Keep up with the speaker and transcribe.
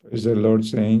Praise the Lord,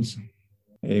 saints.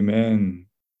 Amen.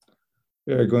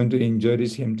 We are going to enjoy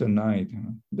this hymn tonight.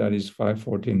 That is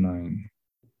 549.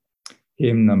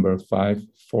 Hymn number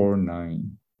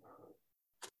 549.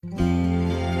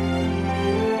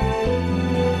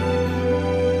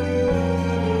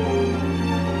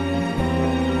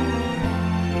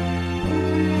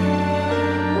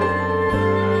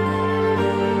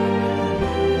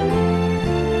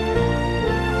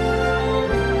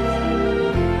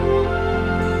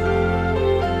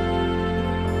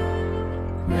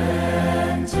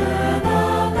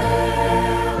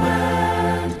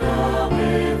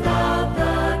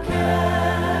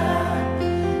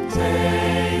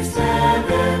 Taste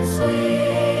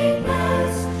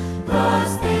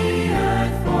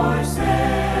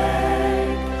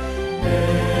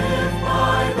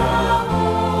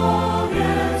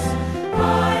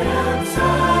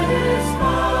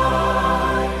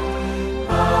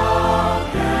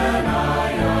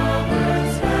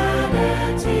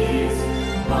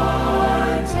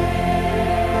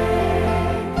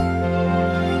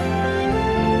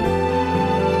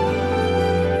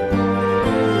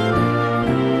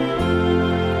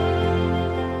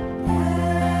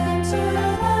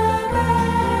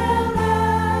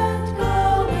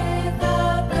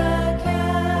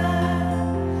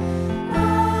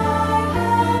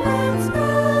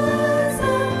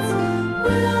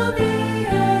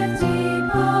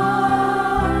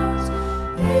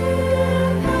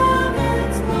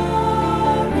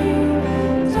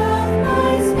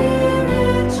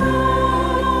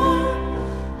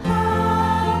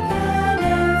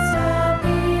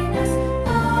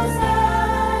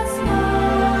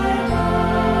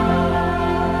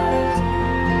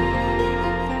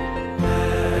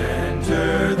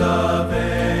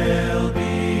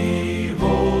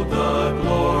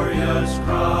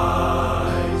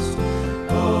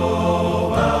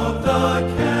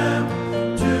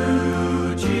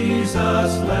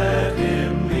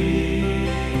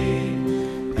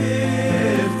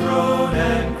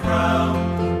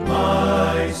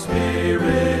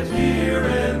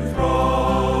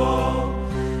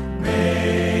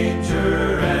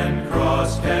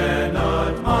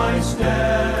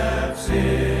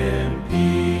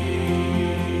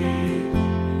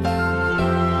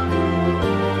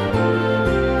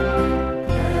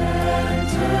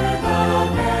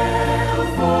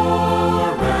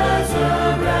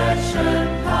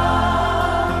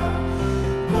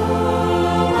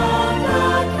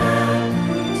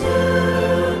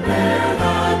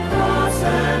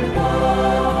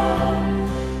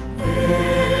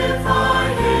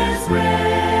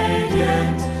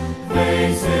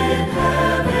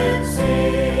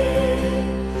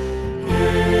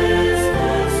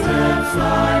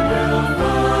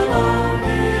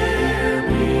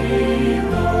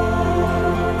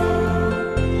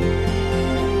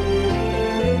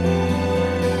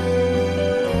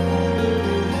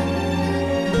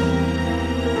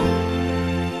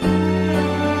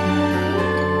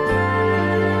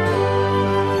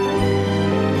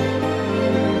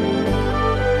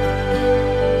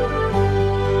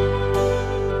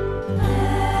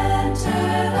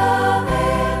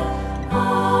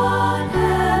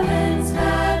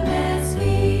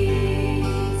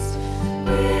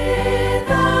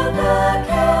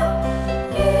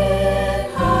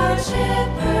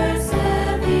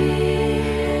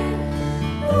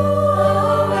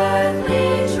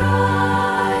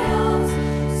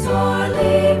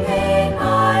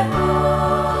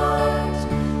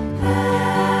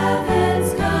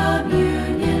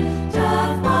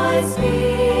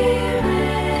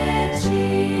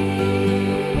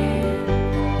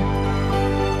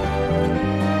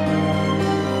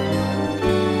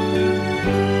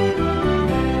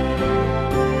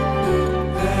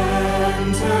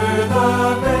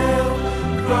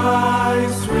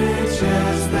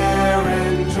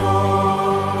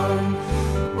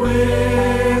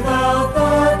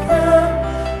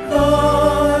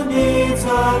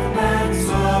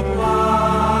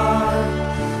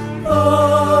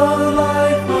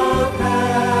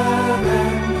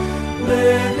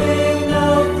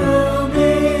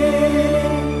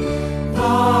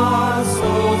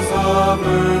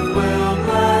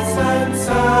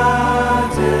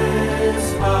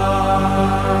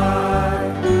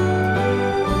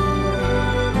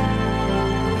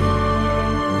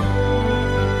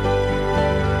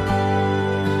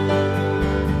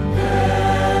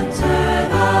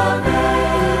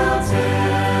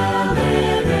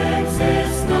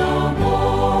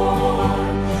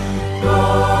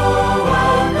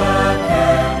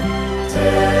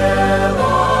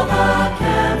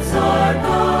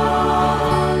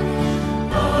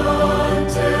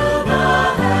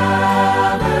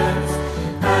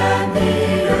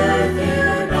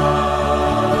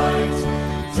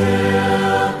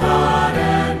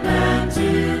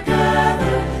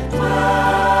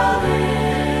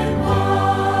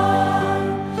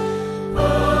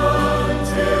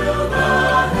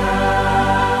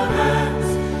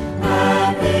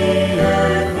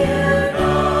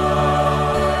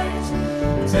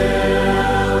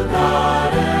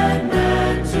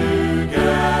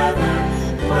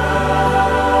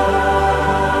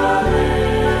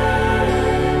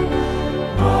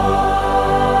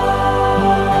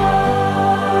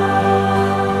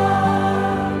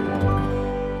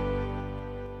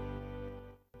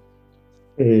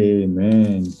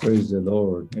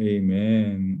Lord.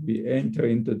 Amen. We enter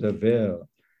into the veil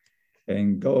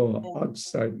and go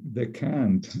outside the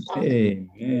camp.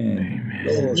 Amen.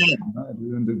 Lord, tonight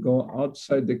we want to go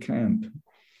outside the camp.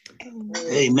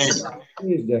 Amen.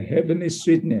 Is the heavenly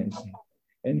sweetness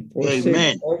and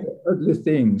forsake all the earthly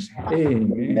things.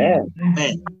 Amen.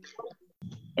 Amen.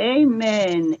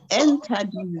 Amen. Enter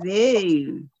the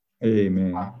veil.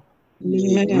 Amen.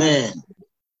 Amen.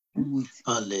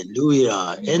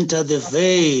 Hallelujah. Enter the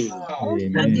veil.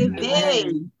 Enter the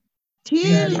veil.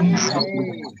 Till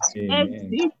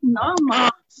exist no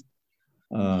more.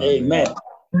 Amen.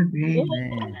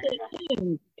 Amen.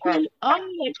 Till all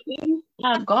the things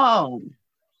are gone.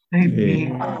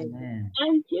 Amen.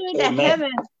 Until the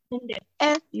heavens and the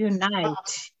earth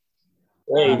unite.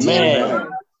 Amen.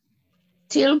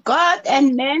 Till God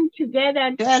and man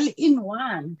together dwell in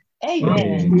one.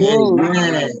 Amen.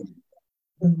 Amen.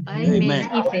 Amen.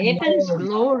 If heaven's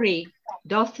glory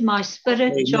doth my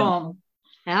spirit charm,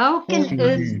 how can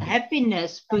earth's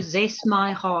happiness possess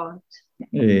my heart?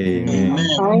 Amen.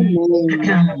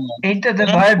 Enter the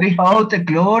veil, behold the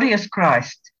glorious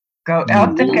Christ. Go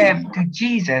out the camp to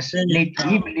Jesus, let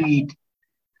him lead.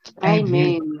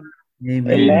 Amen.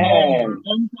 Amen.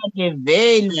 Enter the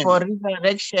veil for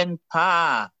resurrection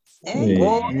power.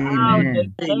 Go out the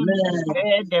camp,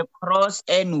 bear the cross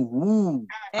and who.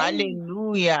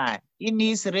 Hallelujah. In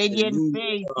his radiant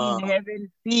face in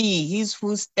heaven see, his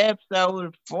footsteps I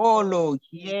will follow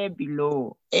here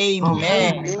below.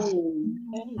 Amen.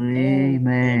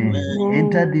 Amen.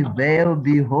 Enter the veil,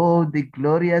 behold the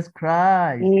glorious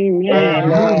Christ. Amen.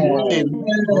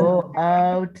 Go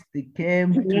out the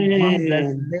camp to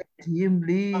Jesus, let him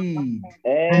lead.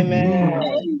 Amen.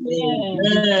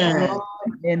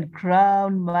 And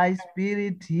crown my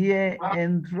spirit here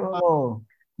and throw.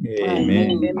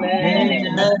 Amen.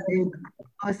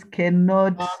 Cross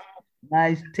cannot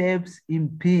my steps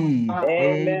impede.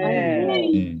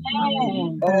 Amen.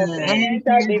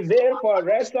 Enter the veil for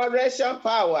restoration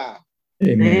power.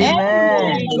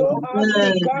 Amen. Go out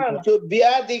the camp to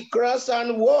bear the cross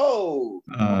and woe.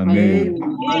 Amen.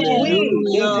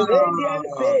 His radiant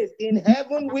face in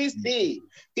heaven we see.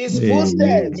 His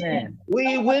footsteps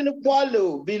we will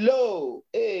follow below.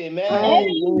 Amen.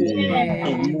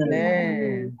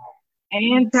 Amen.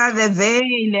 Enter the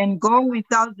veil and go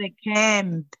without the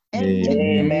camp.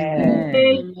 Amen.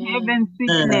 Heaven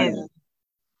sickness.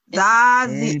 Thus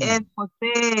the earth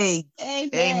forsake.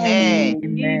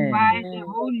 Amen. By the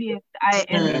holiest I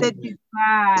am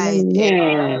satisfied.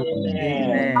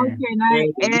 How can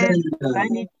I earth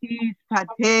vanities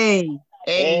partake?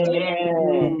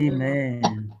 Amen.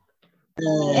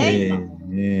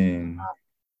 Amen.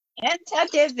 Enter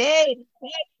the veil,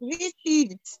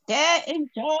 receive, stare and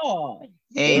joy.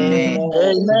 Amen.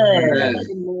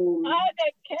 How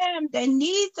the camp the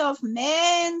needs of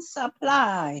men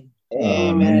supply.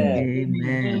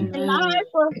 Amen. The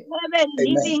life of heaven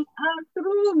living out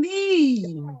through me.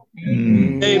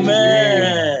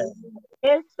 Amen.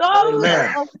 The souls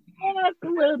of earth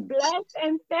will bless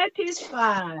and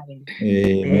satisfy.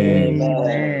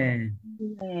 Amen.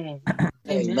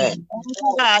 Amen.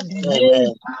 God,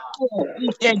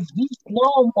 it exists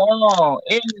no more.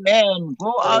 Amen.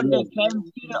 Go out the camp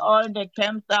till all the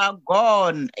camps are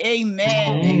gone.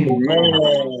 Amen.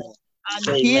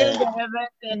 Until the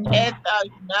heavens and earth are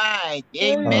united.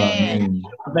 Amen.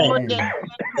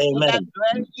 That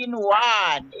dwell in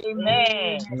one.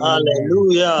 Amen.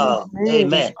 Hallelujah.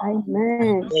 Amen.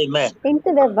 Amen.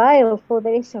 Into the veil for the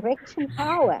resurrection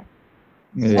power.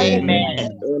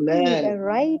 Amen. The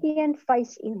radiant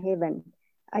face in heaven.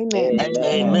 Amen.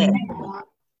 Amen.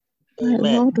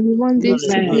 Lord, we want this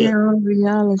to be our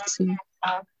reality.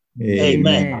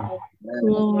 Amen.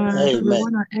 Lord, we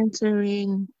want to enter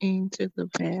into the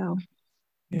veil.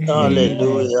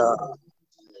 Hallelujah.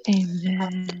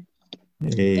 Amen.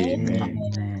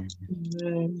 Amen.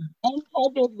 Enter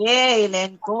the veil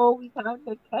and go without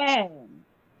the camp.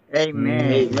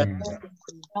 Amen.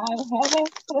 By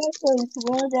heaven's presence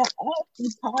will the earth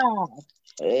depart.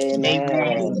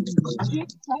 Amen.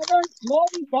 Heaven's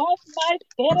glory does my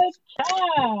spirit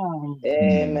charm.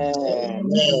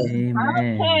 Amen. How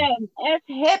can as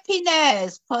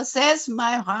happiness possess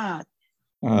my heart?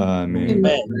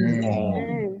 Amen.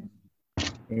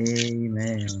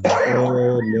 Amen.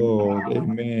 Oh Lord,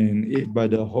 amen. If by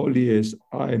the holiest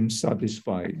I am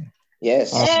satisfied.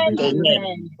 Yes.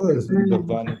 Amen. First, the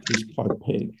vanities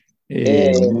partake.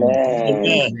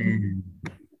 Amen.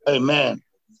 Amen.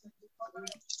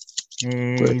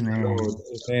 Lord,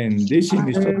 amen. This is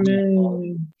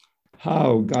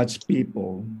how God's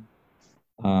people,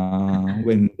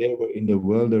 when they were in the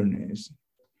wilderness,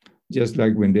 just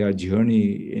like when they are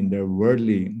journey in their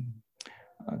worldly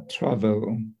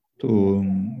travel to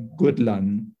good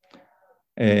land.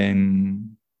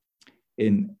 And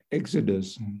in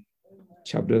Exodus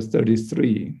chapter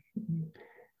 33,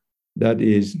 that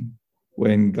is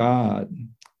when God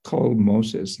called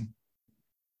Moses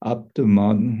up to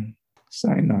Mount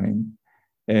Sinai,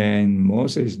 and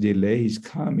Moses delayed his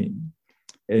coming,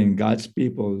 and God's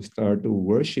people start to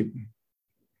worship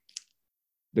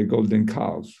the golden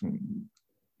calf.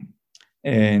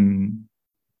 And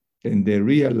then they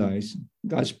realize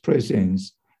God's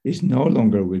presence is no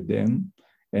longer with them,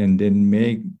 and then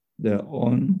make their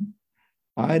own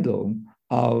idol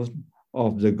out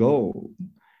of the gold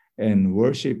and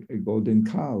worship a golden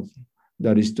calf.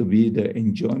 That is to be the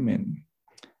enjoyment.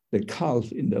 The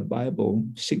calf in the Bible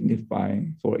signify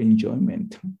for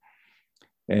enjoyment.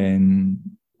 And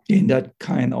in that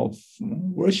kind of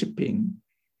worshiping,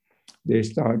 they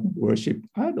start worship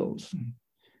idols.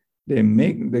 They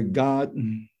make the God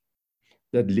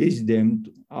that leads them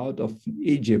out of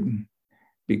Egypt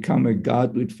become a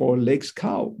God with 4 legs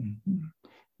cow.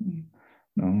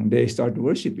 No, they start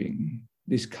worshiping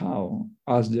this cow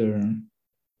as their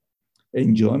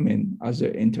enjoyment, as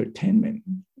their entertainment.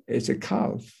 It's a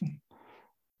calf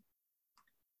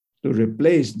to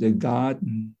replace the God,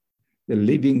 the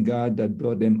living God that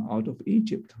brought them out of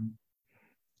Egypt.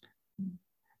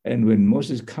 And when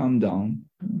Moses come down,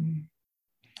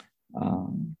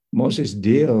 Moses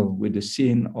deal with the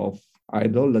sin of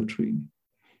idolatry.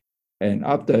 And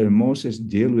after Moses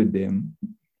deal with them,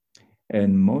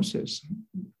 and Moses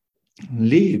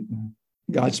leave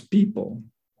God's people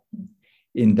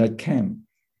in that camp,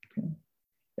 okay,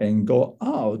 and go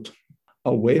out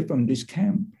away from this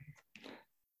camp.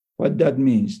 What that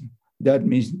means? That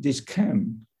means this camp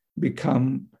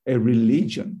become a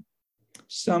religion,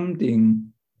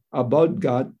 something about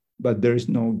God, but there is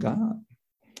no God.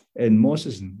 And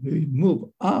Moses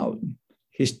moved out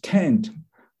his tent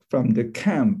from the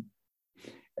camp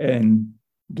and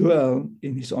dwell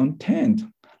in his own tent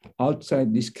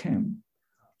outside this camp.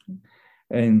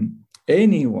 And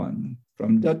anyone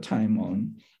from that time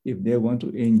on, if they want to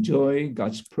enjoy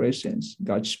God's presence,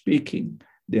 God's speaking,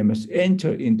 they must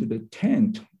enter into the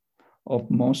tent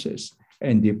of Moses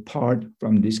and depart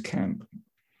from this camp.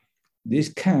 This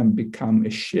camp become a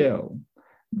shell.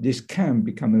 This camp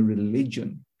become a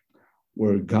religion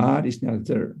where God is not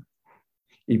there.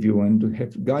 If you want to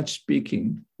have God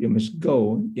speaking, you must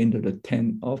go into the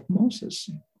tent of Moses.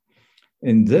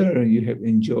 And there you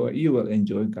will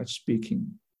enjoy God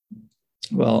speaking.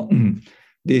 Well,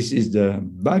 this is the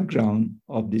background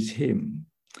of this hymn.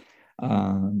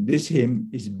 This hymn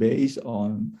is based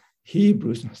on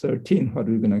Hebrews 13, what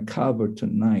we're going to cover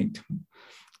tonight.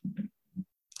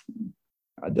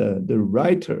 The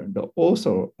writer, the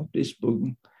author of this book,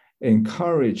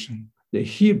 encouraged the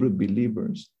Hebrew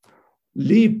believers,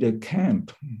 leave the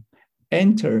camp,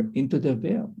 enter into the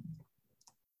veil.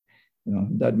 You know,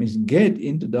 that means get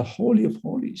into the Holy of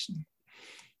Holies.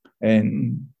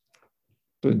 And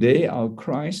today our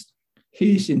Christ,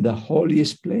 he is in the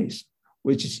holiest place,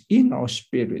 which is in our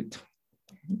spirit.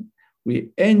 We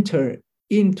enter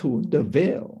into the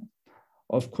veil.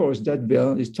 Of course, that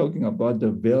veil is talking about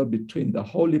the veil between the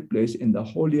holy place and the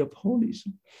Holy of Holies.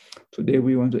 Today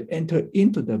we want to enter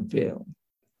into the veil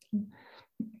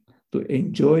to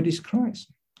enjoy this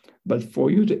Christ. But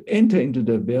for you to enter into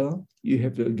the veil, you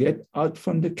have to get out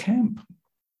from the camp.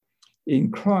 In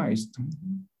Christ,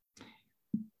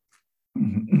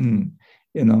 you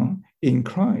know, in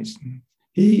Christ,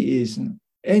 he is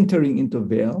entering into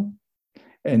veil,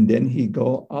 and then he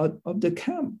go out of the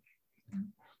camp.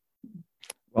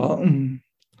 Well,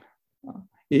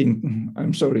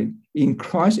 in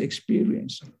Christ's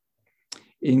experience,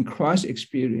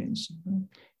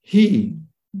 he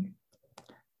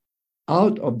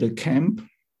out of the camp,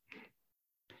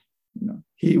 you know,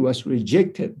 he was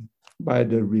rejected by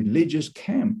the religious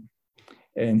camp,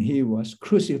 and he was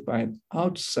crucified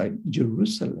outside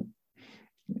Jerusalem.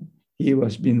 He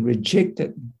was being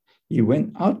rejected. He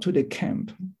went out to the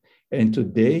camp, and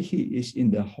today he is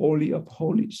in the Holy of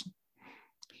Holies.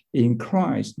 In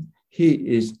Christ, he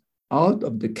is out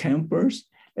of the campers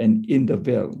and in the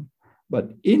veil.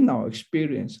 But in our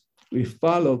experience, we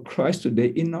follow Christ today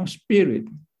in our spirit.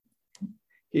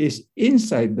 He is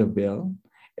inside the veil,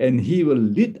 and he will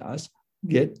lead us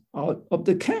get out of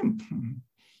the camp.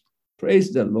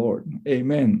 Praise the Lord.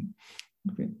 Amen.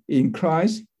 Okay. In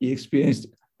Christ, he experienced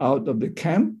out of the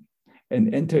camp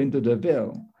and enter into the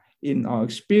veil. In our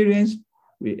experience,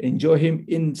 we enjoy him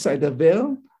inside the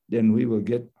veil, then we will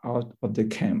get out of the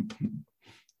camp.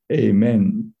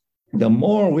 Amen. The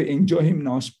more we enjoy him in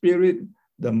our spirit,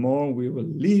 the more we will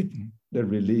leave the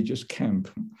religious camp.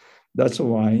 That's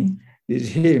why this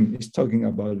hymn is talking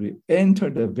about we enter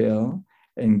the veil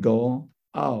and go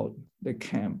out the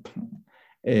camp.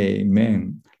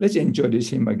 Amen. Let's enjoy this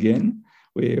hymn again.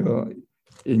 We will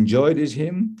enjoy this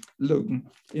hymn. Look,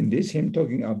 in this hymn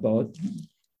talking about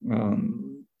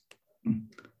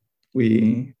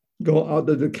we go out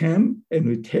of the camp and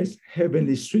we taste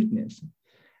heavenly sweetness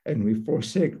and we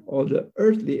forsake all the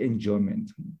earthly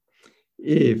enjoyment.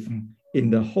 If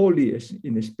in the holiest,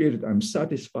 in the spirit, I'm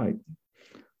satisfied,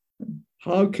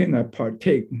 how can I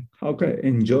partake? How can I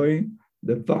enjoy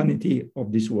the vanity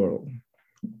of this world?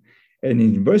 And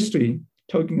in verse 3,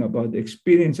 talking about the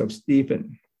experience of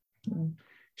Stephen.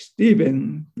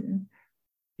 Stephen,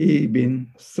 he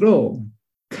been thrown,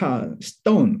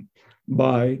 stoned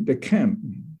by the camp.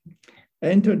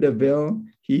 Enter the veil,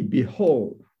 he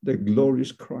behold the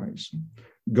glorious Christ.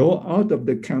 Go out of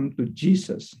the camp to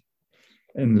Jesus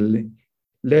and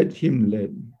let him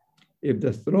lead. If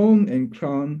the throne and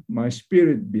crown my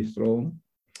spirit be thrown,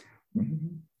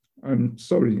 I'm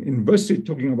sorry, in verse 3,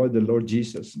 talking about the Lord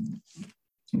Jesus.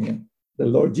 Yeah. The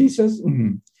Lord Jesus,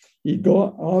 he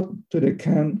go out to the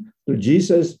camp to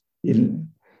Jesus, and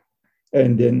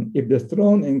then if the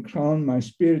throne and crown my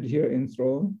spirit here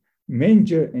enthroned,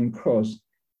 manger and cross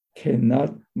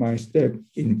cannot my step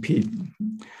impede.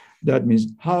 That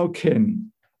means, how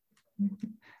can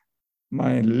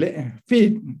my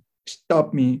feet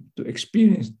stop me to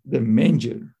experience the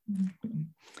manger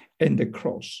and the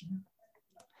cross?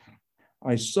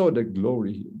 I saw the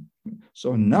glory here.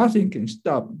 So nothing can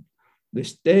stop the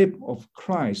step of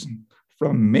Christ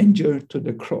from manger to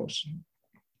the cross.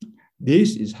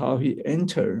 This is how he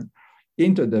entered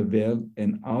into the veil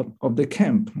and out of the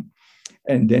camp.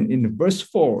 And then in verse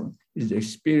 4 is the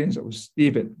experience of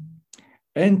Stephen.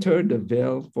 Enter the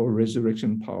veil for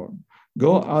resurrection power.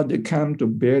 Go out the camp to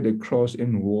bear the cross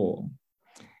and woe.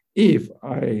 If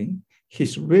I,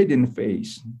 his radiant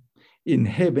face in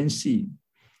heaven see,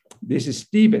 this is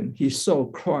Stephen, he saw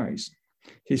Christ,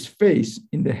 his face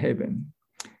in the heaven.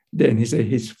 Then he said,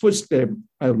 his footstep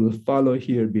I will follow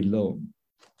here below.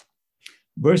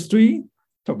 Verse 3,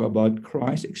 talk about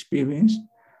Christ's experience.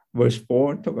 Verse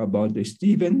 4, talk about the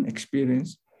Stephen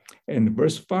experience. And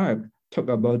verse 5, talk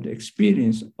about the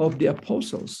experience of the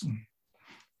apostles.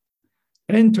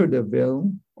 Enter the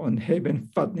veil on heaven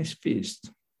fatness feast.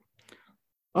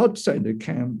 Outside the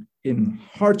camp in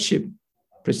hardship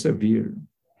persevere.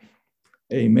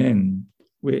 Amen.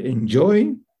 We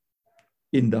enjoy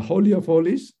in the Holy of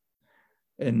Holies,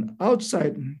 and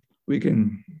outside we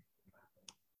can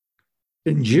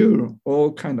endure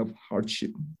all kind of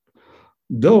hardship.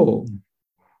 Though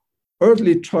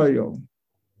earthly trial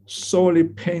sorely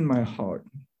pain my heart,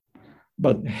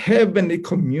 but heavenly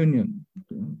communion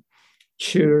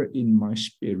cheer in my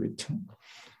spirit.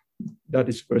 That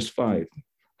is verse 5.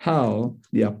 How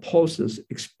the apostles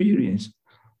experience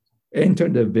enter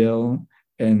the veil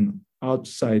and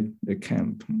outside the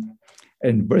camp.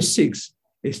 And verse 6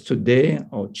 is today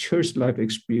our church life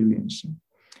experience.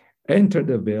 Enter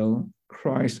the veil,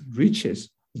 Christ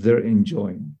reaches their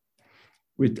enjoying.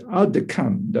 Without the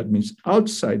camp, that means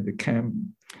outside the camp,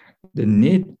 the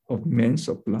need of men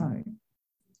supply.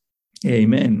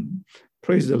 Amen.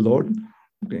 Praise the Lord.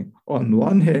 Okay. On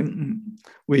one hand,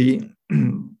 we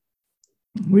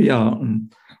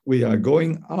are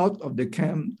going out of the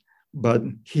camp, but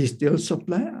he still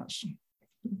supplies us.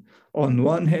 On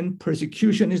one hand,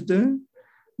 persecution is there,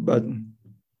 but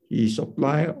he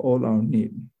supplies all our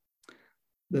need.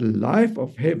 The life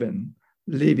of heaven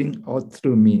living out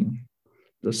through me,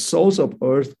 the souls of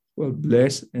earth will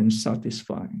bless and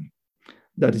satisfy.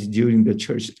 That is during the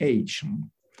church age.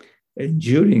 And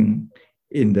during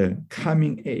in the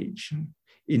coming age,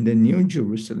 in the New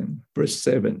Jerusalem, verse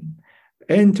 7,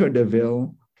 enter the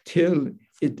veil till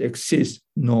it exists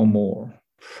no more.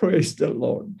 Praise the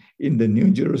Lord. In the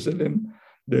New Jerusalem,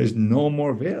 there is no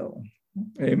more veil.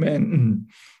 Amen.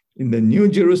 In the New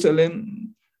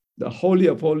Jerusalem, the Holy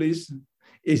of Holies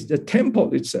is the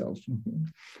temple itself.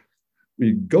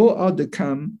 We go out the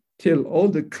camp till all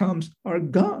the camps are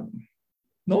gone.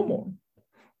 No more.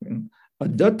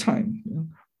 At that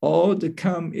time, all the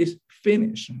camp is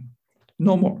finished.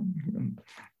 No more.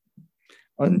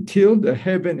 Until the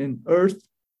heaven and earth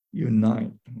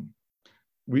unite.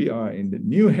 We are in the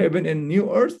new heaven and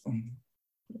new earth.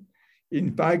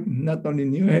 In fact, not only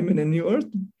new heaven and new earth,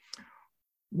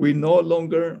 we no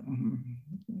longer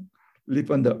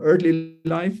live on the earthly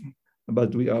life,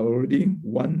 but we are already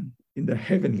one in the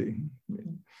heavenly.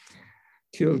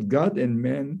 Till God and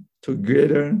man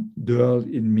together dwell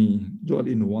in me, dwell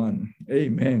in one.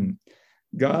 Amen.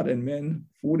 God and man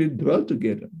fully dwell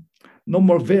together. No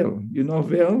more veil. You know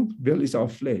veil? Veil is our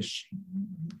flesh.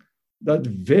 That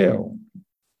veil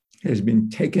has been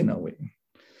taken away.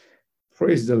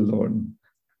 Praise the Lord.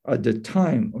 At the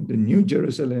time of the New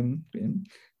Jerusalem,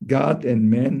 God and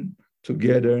man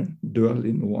together dwell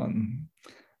in one.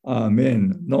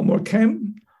 Amen. No more camp,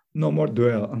 no more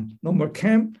dwell. No more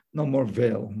camp, no more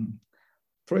veil.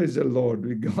 Praise the Lord.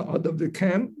 We go out of the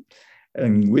camp,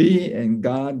 and we and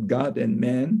God and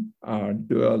man are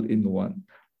dwell in one.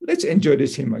 Let's enjoy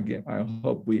this hymn again. I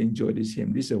hope we enjoy this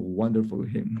hymn. This is a wonderful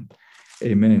hymn.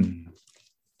 Amen.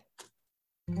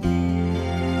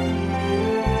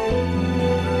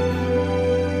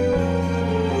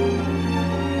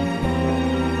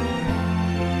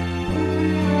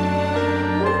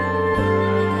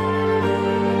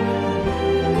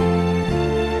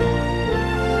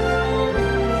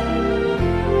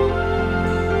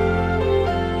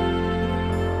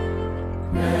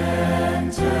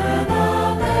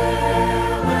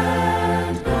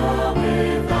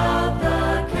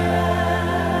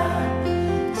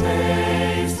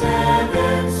 Taste and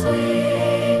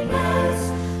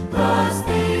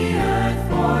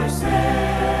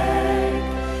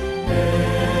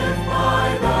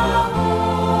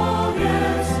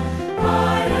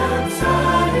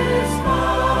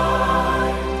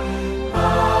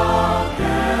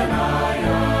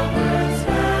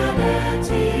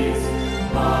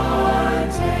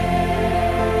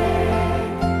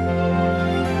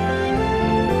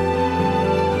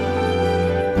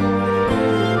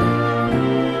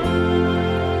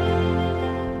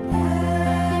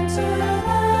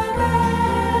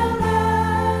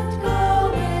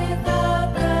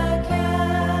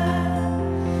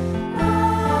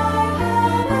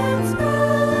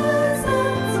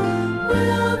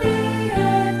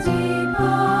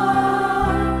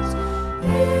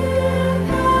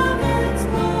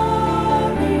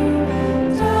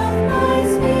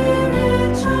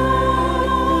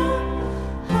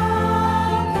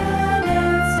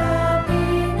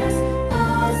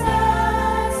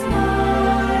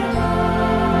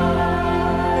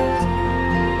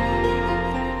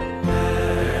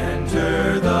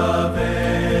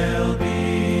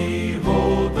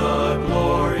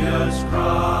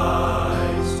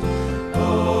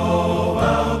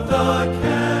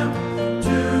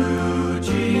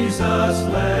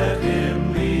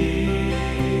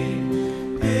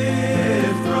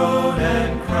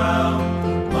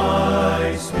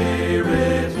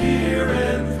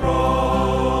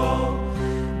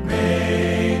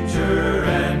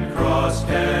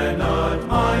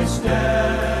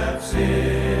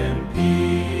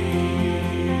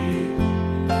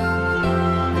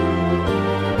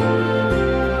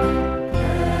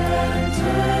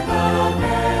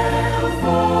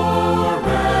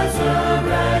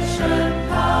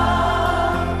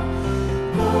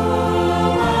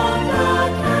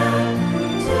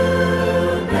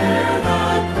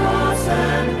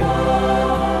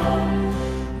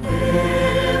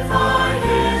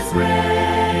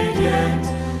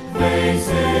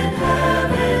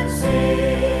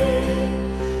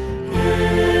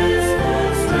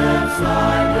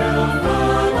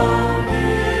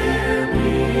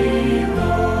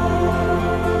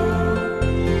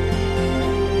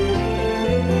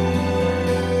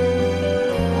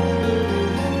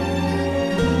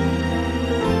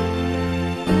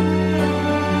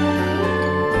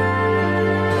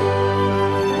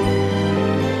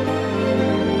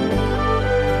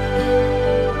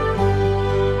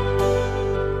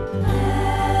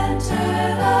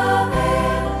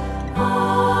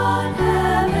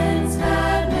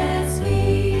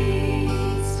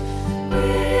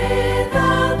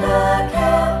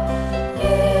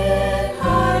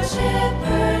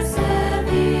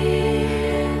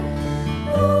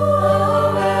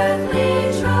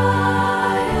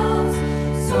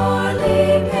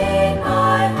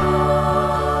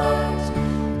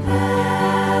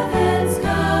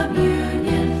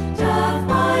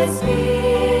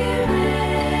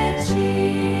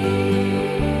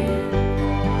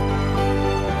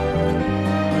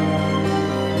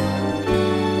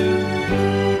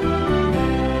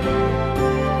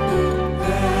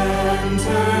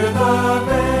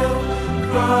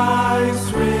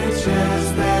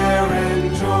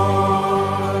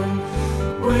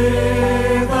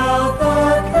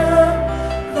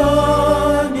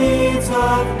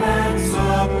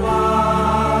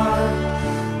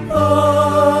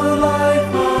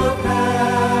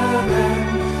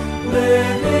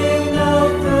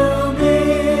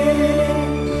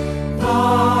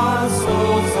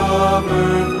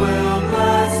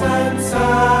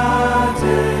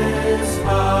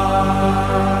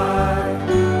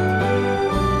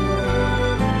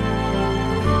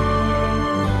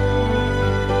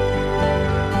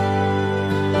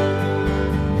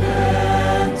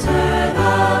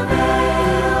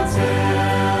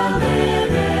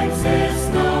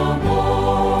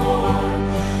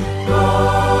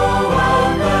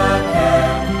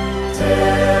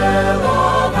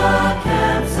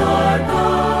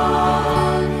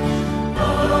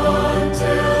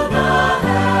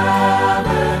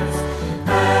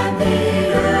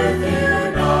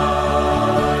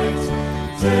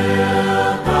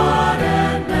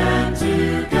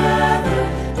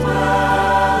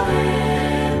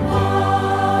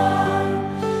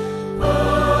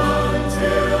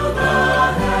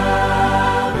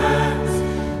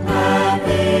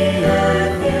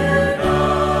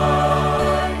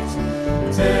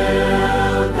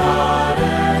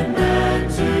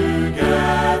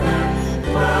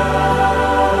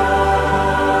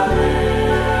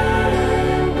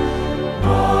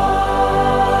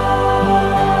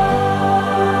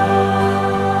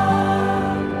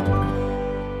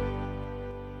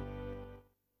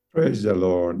Praise the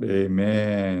Lord.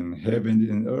 Amen. Heaven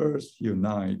and earth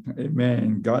unite.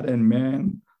 Amen. God and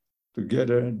man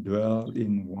together dwell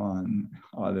in one.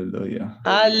 Hallelujah.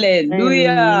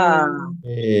 Hallelujah.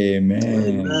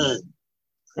 Amen.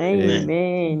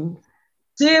 Amen.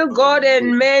 Till God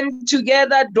and men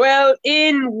together dwell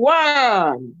in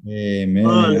one. Amen.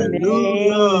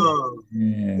 Hallelujah.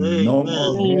 Amen. No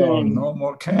more war, no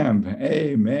more camp.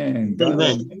 Amen. God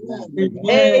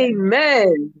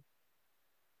Amen.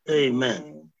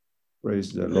 Amen.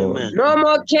 Praise the Lord. Amen. No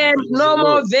more camp, no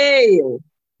more veil.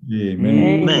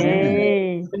 Amen.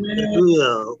 Amen.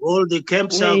 Hallelujah. All the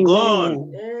camps are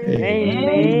gone.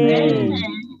 Amen.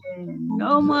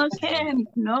 No more camp,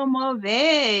 no more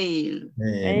veil.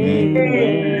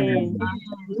 Amen.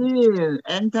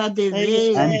 Enter the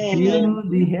veil. Until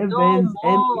the heavens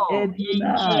and the earth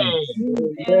unite.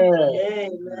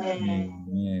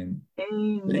 Amen.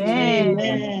 Amen.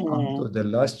 Come to the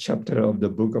last chapter of the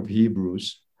book of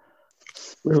Hebrews.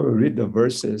 We will read the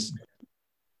verses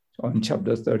on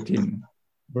chapter 13,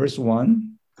 verse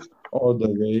 1, all the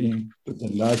way to the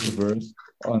last verse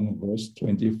on verse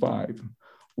 25,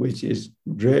 which is,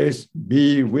 grace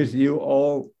be with you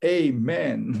all.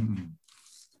 Amen.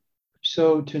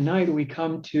 So tonight we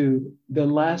come to the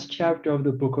last chapter of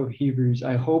the book of Hebrews.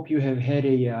 I hope you have had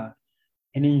an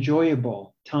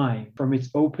enjoyable time from its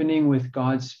opening with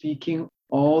God speaking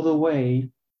all the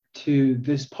way to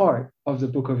this part of the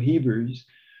book of Hebrews.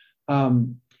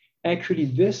 Actually,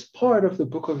 this part of the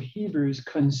book of Hebrews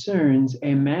concerns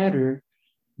a matter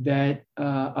that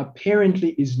apparently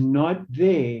is not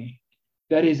there.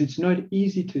 That is, it's not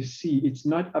easy to see. It's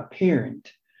not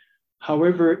apparent.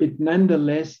 However, it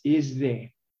nonetheless is there.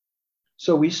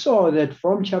 So we saw that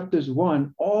from chapters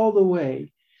 1 all the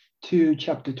way to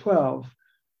chapter 12,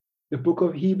 the book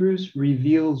of Hebrews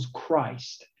reveals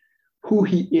Christ, who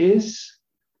he is,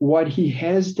 what he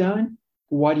has done,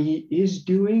 what he is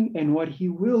doing, and what he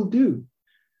will do.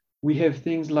 We have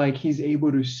things like he's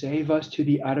able to save us to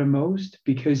the uttermost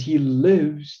because he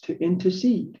lives to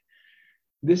intercede.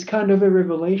 This kind of a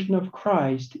revelation of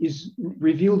Christ is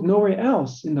revealed nowhere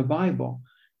else in the Bible.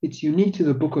 It's unique to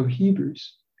the book of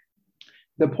Hebrews.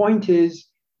 The point is,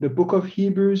 the book of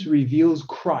Hebrews reveals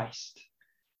Christ,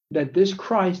 that this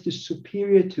Christ is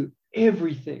superior to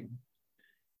everything,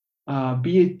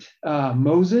 be it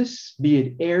Moses, be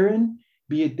it Aaron,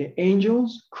 be it the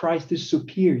angels. Christ is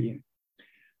superior.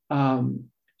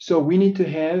 So we need to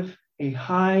have a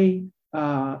high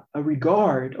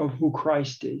regard of who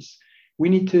Christ is. We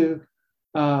need to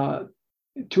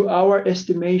our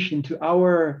estimation, to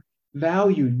our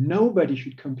value, nobody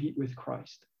should compete with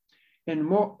Christ. And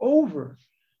moreover,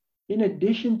 in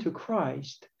addition to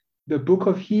Christ, the book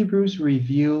of Hebrews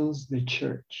reveals the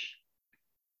church.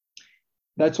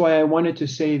 That's why I wanted to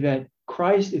say that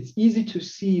Christ, it's easy to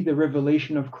see the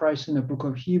revelation of Christ in the book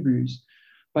of Hebrews,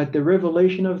 but the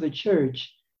revelation of the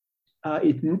church,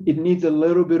 it needs a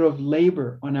little bit of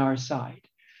labor on our side.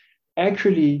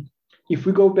 Actually, if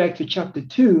we go back to chapter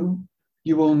 2,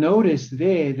 you will notice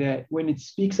there that when it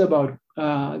speaks about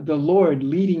the Lord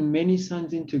leading many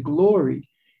sons into glory,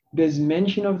 there's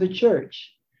mention of the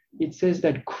church. It says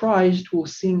that Christ will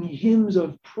sing hymns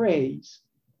of praise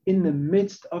in the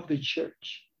midst of the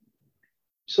church.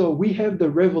 So we have the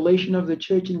revelation of the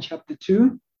church in chapter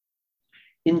 2.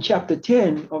 In chapter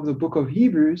 10 of the book of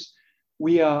Hebrews,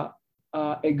 we are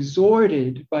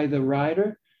exhorted by the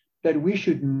writer that we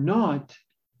should not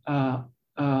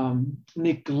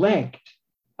neglect,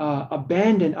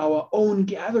 abandon our own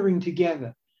gathering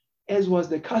together, as was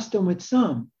the custom with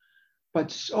some, but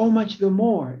so much the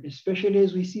more, especially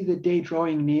as we see the day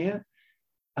drawing near.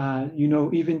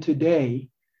 Even today,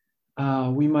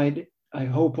 we might, I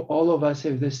hope all of us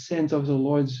have this sense of the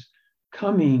Lord's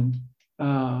coming,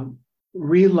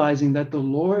 realizing that the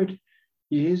Lord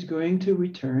is going to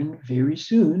return very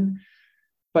soon.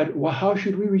 But how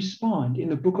should we respond? In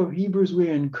the book of Hebrews,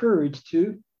 we're encouraged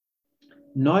to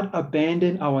not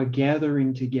abandon our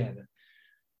gathering together.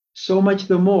 So much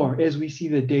the more as we see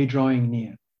the day drawing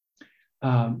near.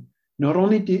 Not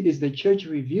only is the church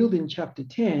revealed in chapter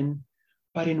 10,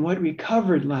 but in what we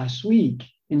covered last week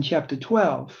in chapter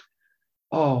 12.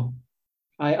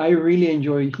 I really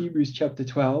enjoy Hebrews chapter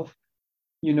 12.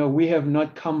 We have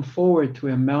not come forward to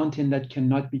a mountain that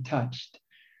cannot be touched,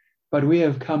 but we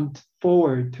have come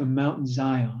forward to Mount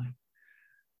Zion,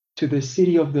 to the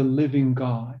city of the living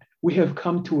God. We have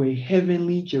come to a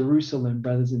heavenly Jerusalem,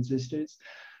 brothers and sisters.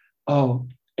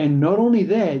 And not only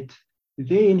that,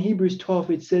 there in Hebrews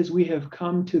 12, it says we have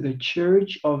come to the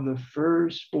church of the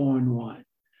firstborn one.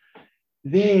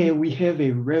 There we have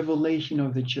a revelation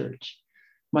of the church.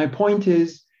 My point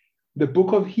is, the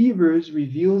book of Hebrews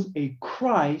reveals a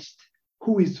Christ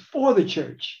who is for the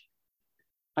church.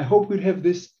 I hope we'd have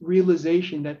this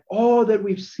realization that all that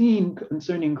we've seen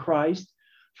concerning Christ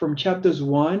from chapters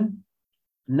 1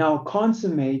 now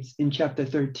consummates in chapter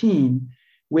 13,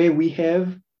 where we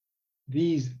have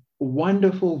these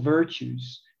wonderful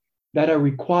virtues that are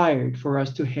required for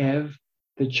us to have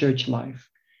the church life.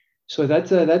 So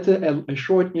that's a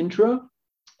short intro.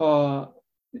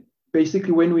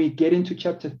 Basically, when we get into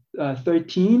chapter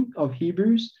 13 of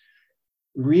Hebrews,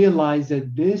 realize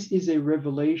that this is a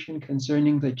revelation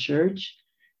concerning the church,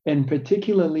 and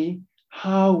particularly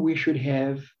how we should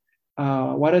have,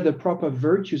 what are the proper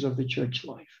virtues of the church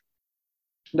life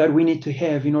that we need to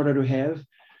have in order to have,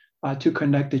 to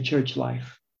conduct the church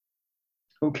life.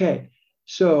 Okay,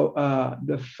 so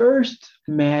the first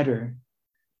matter,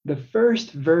 the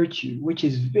first virtue, which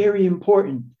is very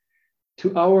important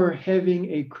to our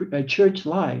having a church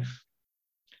life,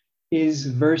 is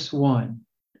verse 1.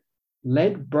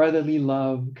 Let brotherly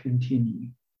love continue.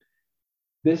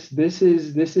 This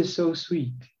is so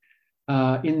sweet,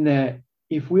 in that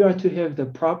if we are to have the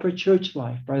proper church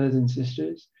life, brothers and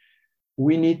sisters,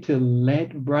 we need to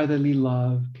let brotherly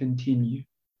love continue.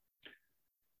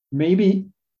 Maybe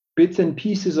bits and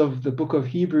pieces of the book of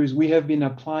Hebrews we have been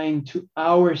applying to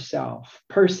ourselves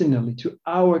personally, to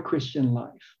our Christian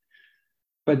life.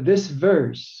 But this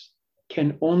verse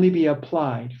can only be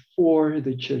applied for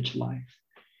the church life.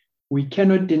 We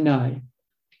cannot deny,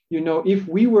 if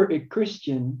we were a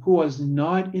Christian who was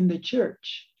not in the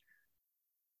church,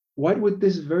 what would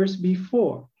this verse be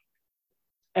for?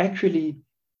 Actually,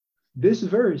 this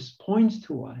verse points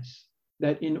to us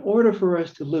that in order for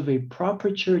us to live a proper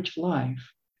church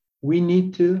life, we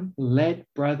need to let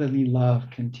brotherly love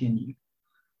continue.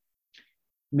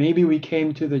 Maybe we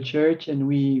came to the church and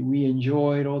we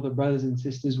enjoyed all the brothers and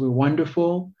sisters were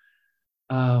wonderful.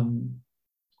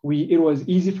 It was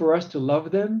easy for us to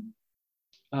love them.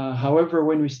 However,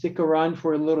 when we stick around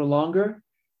for a little longer,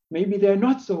 maybe they're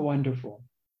not so wonderful.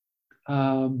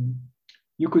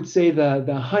 You could say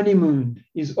the honeymoon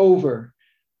is over.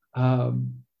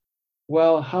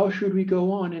 Well, how should we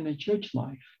go on in a church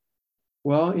life?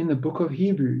 Well, in the book of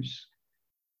Hebrews,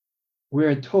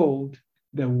 we're told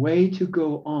the way to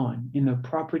go on in a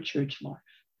proper church life,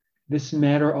 this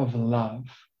matter of love.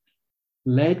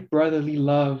 Let brotherly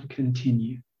love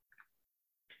continue.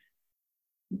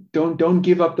 Don't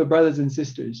give up the brothers and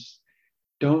sisters.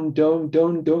 Don't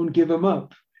give them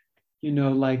up.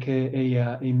 Like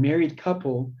a married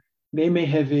couple, they may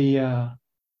have a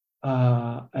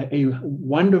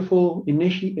wonderful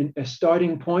a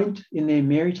starting point in their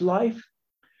marriage life,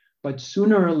 but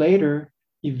sooner or later,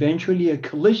 eventually a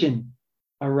collision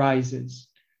arises.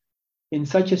 In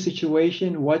such a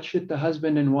situation, what should the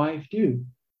husband and wife do?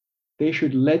 They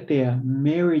should let their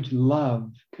marriage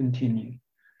love continue.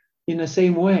 In the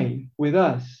same way with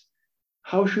us,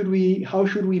 how should we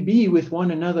be with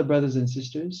one another, brothers and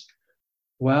sisters?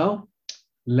 Well,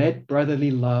 let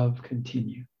brotherly love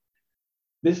continue.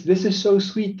 This is so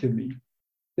sweet to me.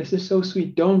 This is so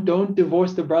sweet. Don't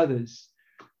divorce the brothers.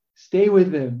 Stay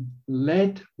with them.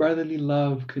 Let brotherly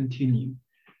love continue.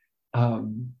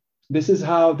 This is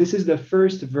the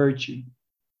first virtue.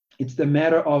 It's the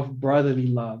matter of brotherly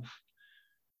love.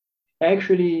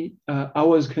 Actually, I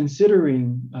was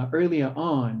considering earlier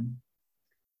on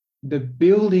the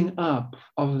building up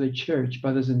of the church,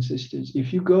 brothers and sisters.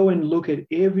 If you go and look at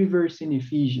every verse in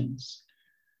Ephesians,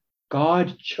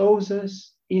 God chose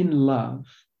us in love.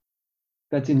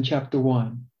 That's in chapter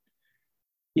 1.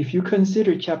 If you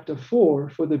consider chapter 4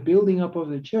 for the building up of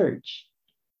the church,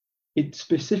 it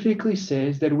specifically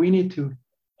says that we need to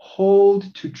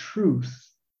hold to truth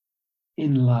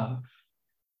in love.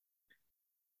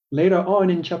 Later on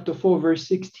in chapter 4, verse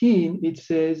 16, it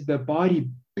says the body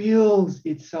builds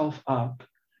itself up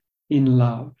in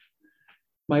love.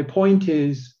 My point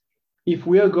is, if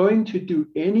we are going to do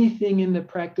anything in the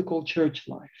practical church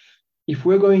life, if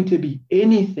we're going to be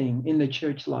anything in the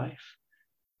church life,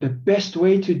 the best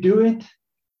way to do it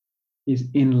is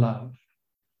in love.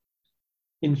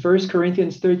 In 1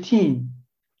 Corinthians 13,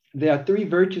 there are 3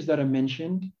 virtues that are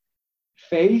mentioned: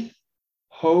 faith,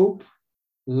 hope,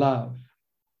 love.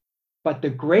 But the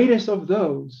greatest of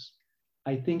those,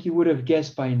 I think you would have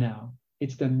guessed by now,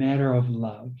 it's the matter of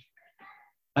love.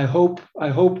 I hope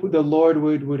the Lord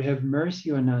would have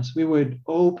mercy on us. We would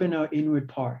open our inward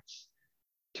parts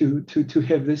to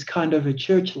have this kind of a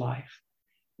church life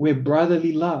where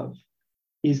brotherly love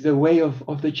is the way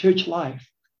of the church life.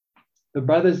 The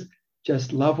brothers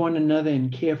just love one another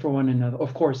and care for one another.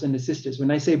 Of course, and the sisters.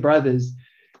 When I say brothers,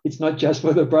 it's not just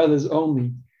for the brothers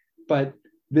only, but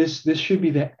This should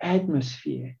be the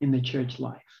atmosphere in the church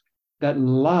life, that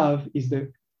love is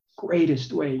the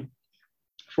greatest way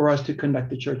for us to conduct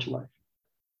the church life.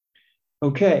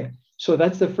 Okay, so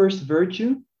that's the first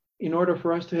virtue. In order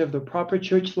for us to have the proper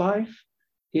church life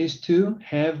is to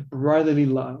have brotherly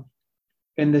love.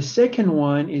 And the second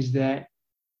one is that,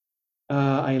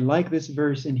 I like this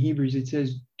verse in Hebrews. It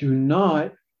says, do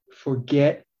not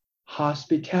forget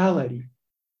hospitality.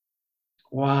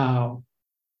 Wow.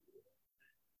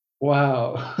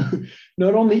 Wow.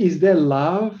 Not only is there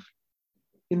love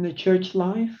in the church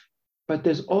life, but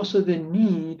there's also the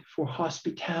need for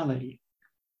hospitality.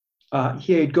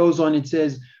 Here it goes on, it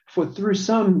says, for through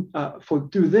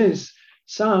this,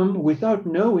 some without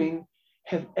knowing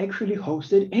have actually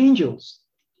hosted angels.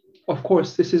 Of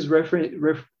course, this is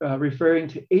referring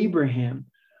to Abraham,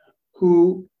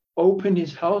 who opened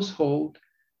his household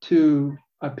to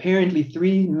apparently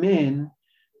 3 men,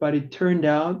 but it turned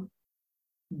out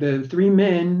the 3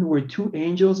 men were 2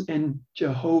 angels and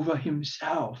Jehovah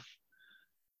himself.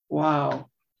 Wow.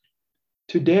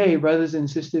 Today, brothers and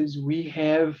sisters, we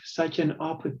have such an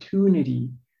opportunity,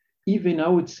 even I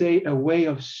would say a way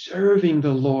of serving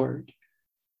the Lord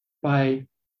by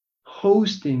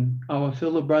hosting our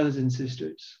fellow brothers and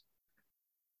sisters.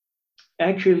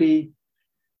 Actually,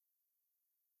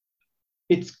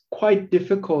 it's quite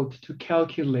difficult to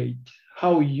calculate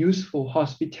how useful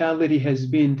hospitality has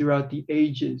been throughout the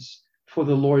ages for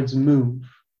the Lord's move.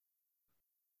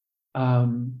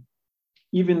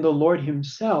 Even the Lord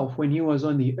himself, when he was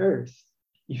on the earth,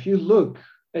 if you look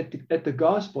at the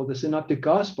gospel, the synoptic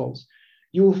gospels,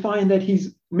 you will find that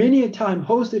he's many a time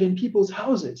hosted in people's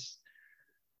houses.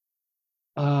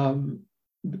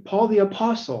 Paul the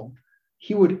apostle,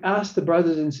 he would ask the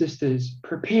brothers and sisters,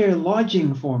 prepare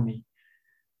lodging for me.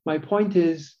 My point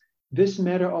is, this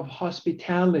matter of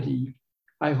hospitality,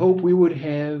 I hope we would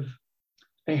have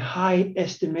a high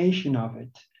estimation of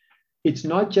it. It's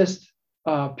not just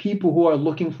people who are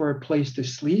looking for a place to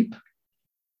sleep,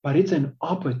 but it's an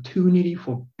opportunity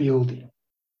for building.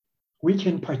 We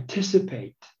can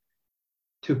participate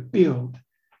to build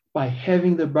by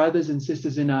having the brothers and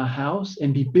sisters in our house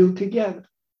and be built together.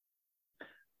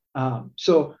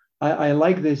 So I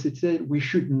like this. It said we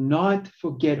should not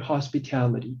forget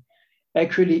hospitality.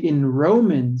 Actually, in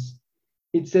Romans,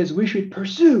 it says we should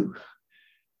pursue,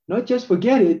 not just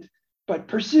forget it, but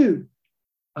pursue.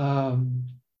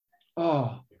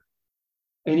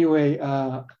 Anyway,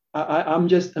 I'm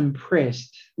just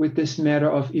impressed with this matter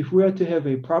of, if we are to have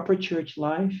a proper church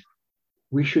life,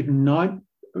 we should not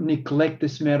neglect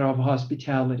this matter of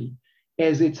hospitality,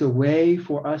 as it's a way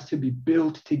for us to be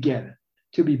built together,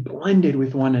 to be blended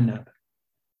with one another.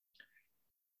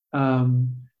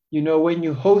 When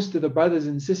you host the brothers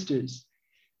and sisters,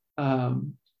 oh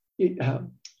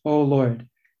Lord,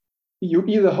 you're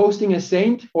either hosting a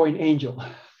saint or an angel.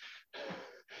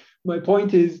 My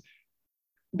point is,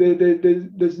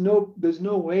 there's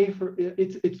no way for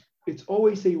it. It's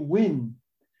always a win.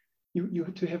 You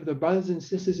to have the brothers and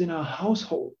sisters in our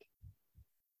household.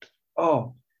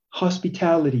 Oh,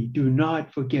 hospitality. Do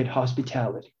not forget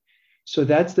hospitality. So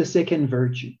that's the second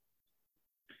virtue.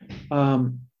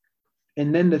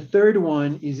 And then the third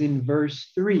one is in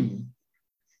verse 3.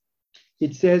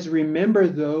 It says, remember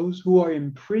those who are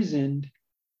imprisoned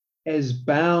as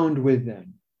bound with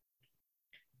them.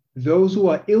 Those who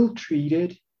are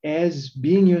ill-treated as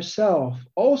being yourself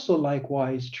also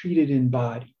likewise treated in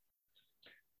body.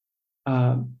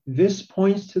 This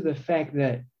points to the fact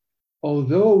that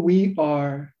although we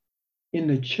are in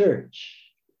the church,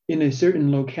 in a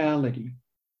certain locality,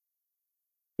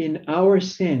 in our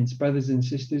sense, brothers and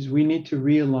sisters, we need to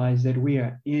realize that we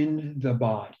are in the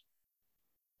body.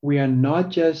 We are not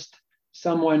just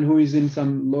someone who is in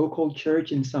some local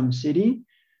church in some city,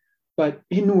 but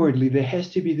inwardly there has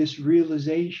to be this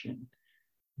realization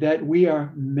that we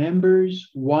are members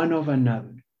one of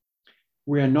another.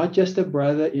 We are not just a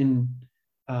brother in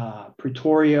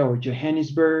Pretoria or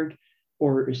Johannesburg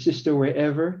or a sister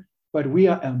wherever, but we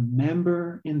are a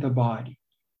member in the body.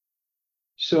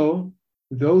 So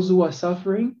those who are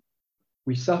suffering,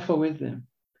 we suffer with them.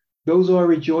 Those who are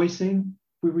rejoicing,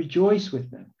 we rejoice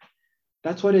with them.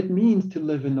 That's what it means to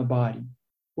live in the body.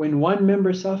 When one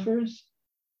member suffers,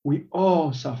 we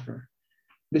all suffer.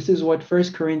 This is what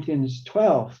 1 Corinthians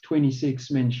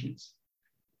 12:26 mentions,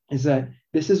 is that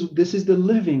this is the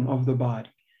living of the body.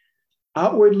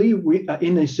 Outwardly, we are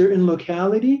in a certain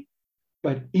locality,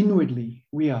 but inwardly,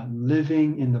 we are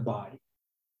living in the body.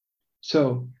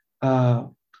 So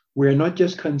we're not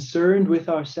just concerned with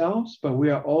ourselves, but we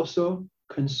are also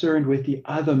concerned with the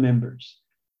other members.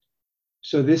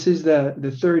 So this is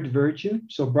the third virtue.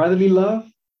 So brotherly love,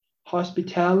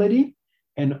 hospitality,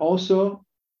 and also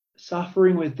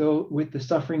suffering with the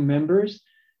suffering members.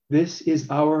 This is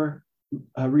our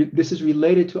this is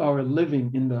related to our living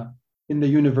in the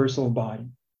universal body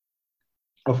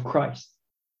of Christ.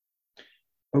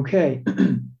 Okay,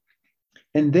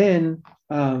 and then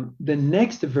the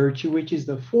next virtue, which is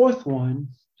the fourth one,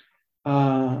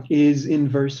 is in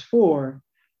verse 4.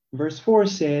 Verse 4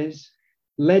 says,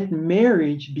 "Let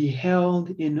marriage be held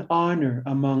in honor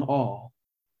among all,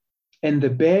 and the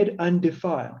bed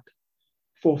undefiled.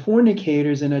 For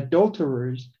fornicators and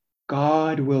adulterers,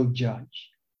 God will judge."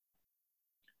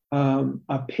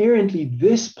 Apparently,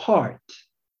 this part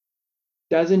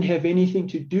doesn't have anything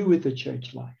to do with the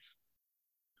church life.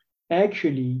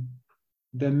 Actually,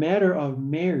 the matter of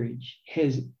marriage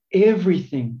has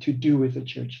everything to do with the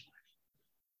church life.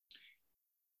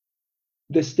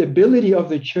 The stability of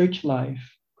the church life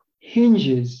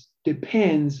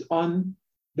depends on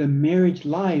the marriage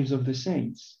lives of the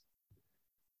saints.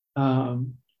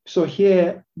 So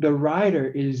here the writer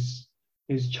is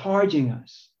charging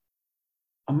us,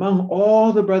 among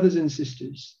all the brothers and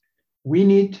sisters, we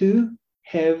need to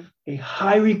have a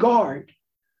high regard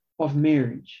of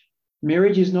marriage.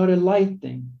 Marriage is not a light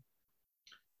thing.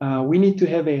 We need to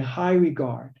have a high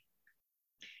regard.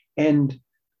 And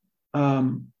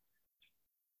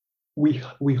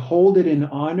we hold it in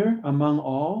honor among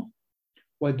all.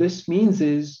 What this means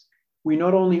is we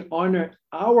not only honor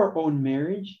our own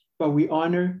marriage, but we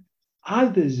honor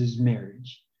others'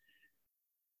 marriage.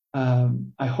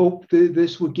 I hope that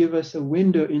this will give us a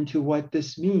window into what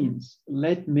this means.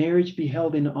 Let marriage be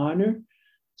held in honor.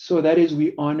 So that is,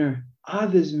 we honor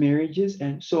others' marriages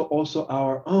and so also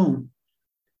our own.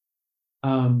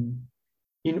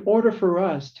 In order for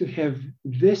us to have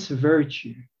this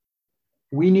virtue,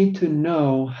 we need to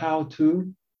know how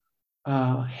to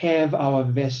have our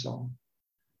vessel.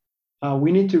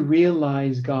 We need to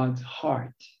realize God's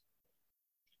heart.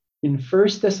 In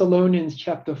 1 Thessalonians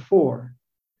chapter 4,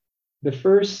 the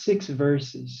first 6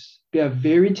 verses, they are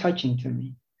very touching to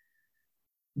me.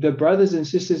 The brothers and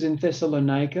sisters in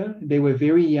Thessalonica, they were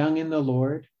very young in the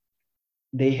Lord.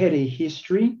 They had a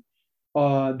history.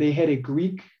 They had a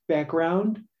Greek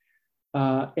background.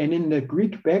 And in the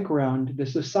Greek background, the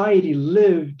society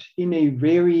lived in a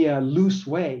very loose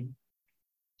way.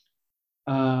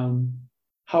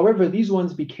 However, these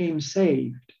ones became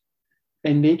saved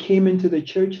and they came into the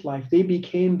church life. They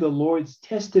became the Lord's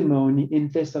testimony in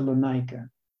Thessalonica.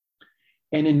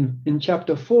 And in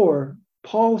chapter 4,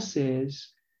 Paul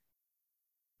says,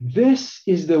 "This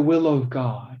is the will of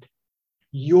God,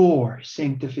 your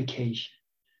sanctification."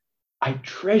 I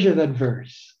treasure that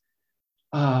verse.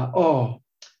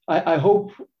 I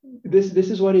hope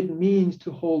this is what it means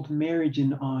to hold marriage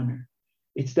in honor.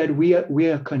 It's that we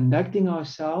are conducting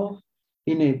ourselves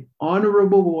in an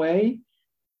honorable way,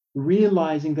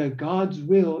 realizing that God's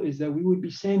will is that we would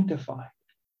be sanctified.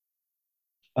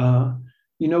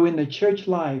 In the church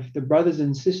life, the brothers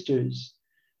and sisters,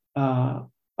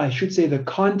 I should say the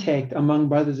contact among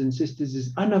brothers and sisters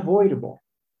is unavoidable.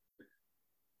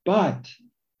 But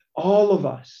all of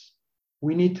us,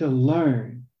 we need to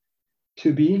learn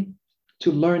to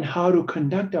learn how to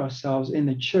conduct ourselves in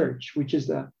the church, which is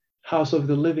the house of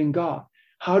the living God,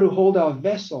 how to hold our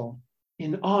vessel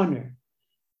in honor.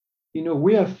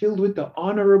 We are filled with the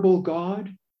honorable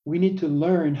God. We need to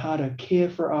learn how to care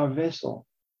for our vessel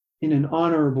in an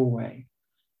honorable way.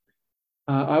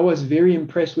 I was very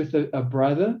impressed with a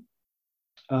brother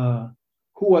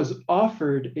who was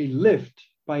offered a lift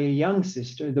by a young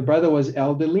sister. The brother was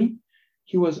elderly.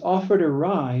 He was offered a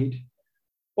ride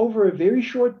over a very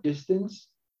short distance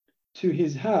to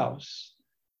his house.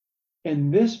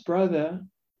 And this brother,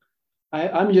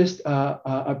 I'm just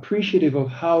appreciative of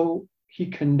how he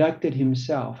conducted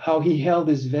himself, how he held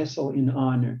his vessel in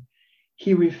honor.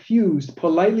 He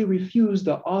politely refused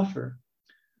the offer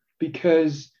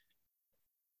because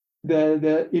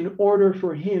in order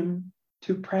for him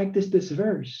to practice this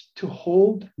verse, to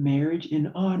hold marriage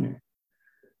in honor.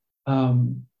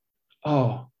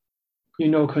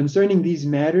 Concerning these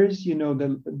matters,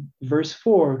 the verse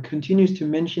 4 continues to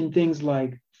mention things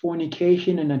like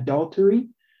fornication and adultery.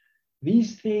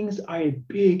 These things are a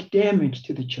big damage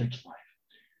to the church life.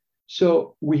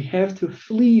 So we have to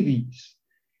flee these.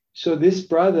 So this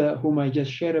brother whom I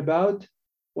just shared about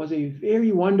was a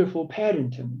very wonderful pattern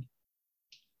to me.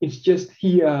 It's just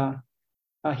he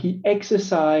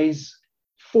exercised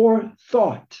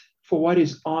forethought for what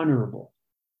is honorable.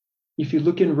 If you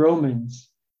look in Romans,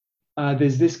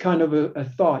 there's this kind of a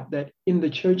thought that in the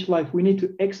church life, we need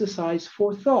to exercise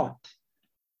forethought.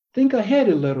 Think ahead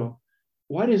a little.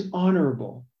 What is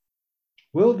honorable?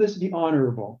 Will this be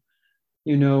honorable?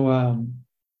 You know,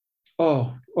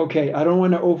 oh, okay, I don't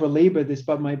want to overlabor this,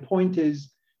 but my point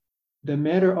is the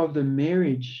matter of the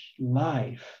marriage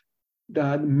life.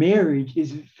 The marriage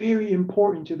is very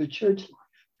important to the church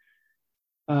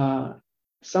life.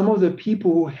 Some of the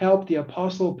people who helped the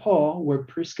Apostle Paul were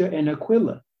Prisca and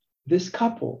Aquila. This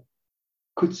couple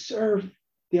could serve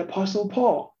the Apostle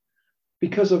Paul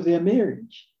because of their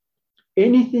marriage.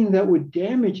 Anything that would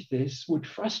damage this would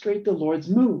frustrate the Lord's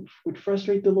move, would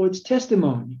frustrate the Lord's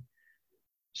testimony.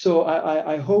 So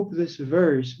I hope this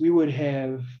verse, we would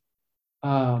have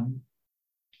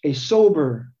a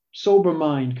sober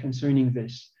mind concerning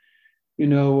this. You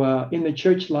know, in the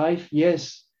church life,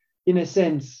 yes, in a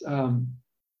sense,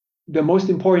 the most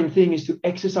important thing is to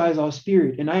exercise our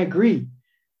spirit, and I agree.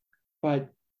 But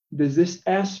there's this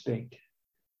aspect,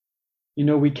 you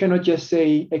know, we cannot just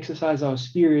say exercise our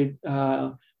spirit.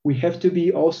 We have to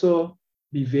be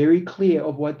very clear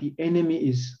of what the enemy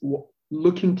is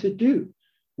looking to do.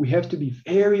 We have to be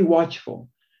very watchful.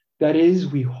 That is,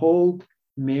 we hold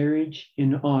marriage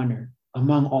in honor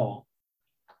among all.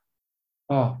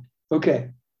 Oh,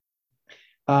 okay.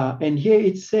 And here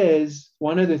it says,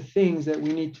 one of the things that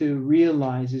we need to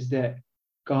realize is that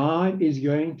God is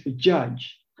going to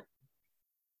judge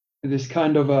this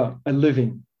kind of a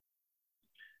living.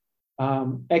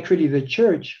 Actually, the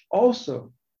church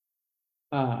also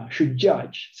should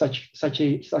judge such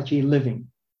a living.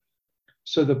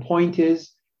 So the point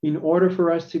is, in order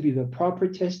for us to be the proper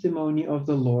testimony of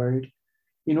the Lord,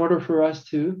 in order for us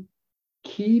to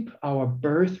keep our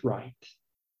birthright,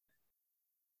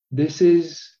 this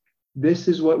is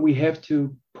what we have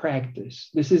to practice.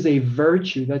 This is a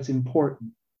virtue that's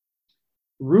important.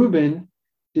 Reuben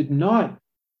did not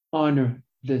honor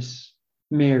this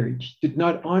marriage, did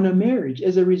not honor marriage.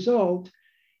 As a result,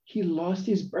 he lost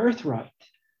his birthright.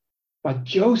 But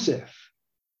Joseph,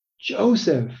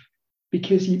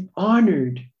 because he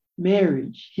honored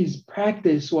marriage, his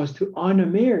practice was to honor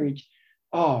marriage.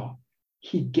 Oh,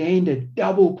 he gained a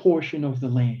double portion of the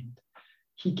land.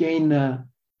 He gained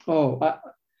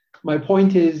my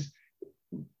point is,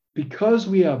 because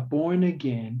we are born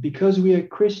again, because we are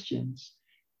Christians,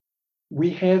 we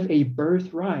have a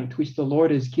birthright which the Lord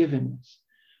has given us.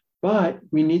 But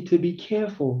we need to be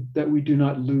careful that we do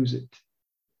not lose it.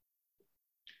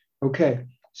 Okay,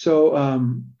 so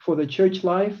for the church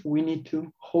life, we need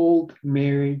to hold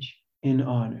marriage in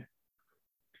honor.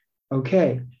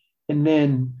 Okay, and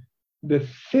then the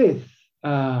fifth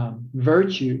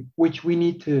virtue which we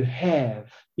need to have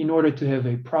in order to have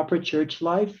a proper church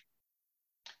life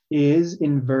is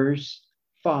in verse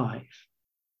 5.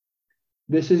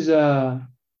 This is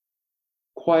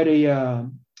quite a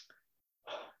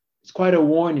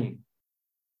warning.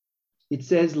 It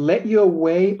says, let your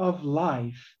way of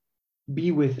life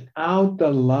be without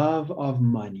the love of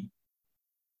money.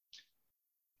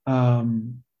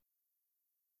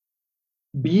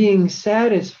 Being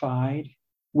satisfied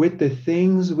with the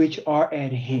things which are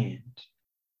at hand.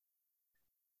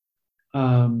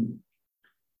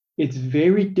 It's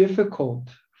very difficult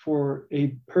for a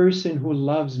person who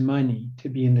loves money to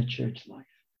be in the church life.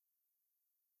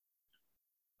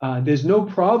 There's no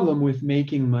problem with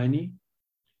making money,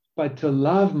 but to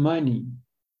love money,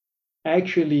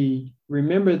 actually,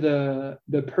 remember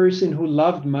the person who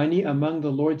loved money among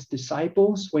the Lord's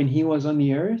disciples when he was on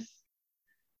the earth?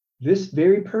 This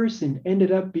very person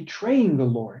ended up betraying the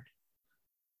Lord.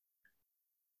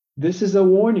 This is a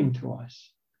warning to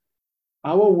us.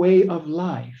 Our way of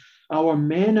life, our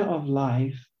manner of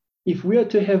life, if we are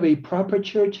to have a proper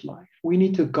church life, we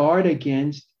need to guard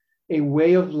against a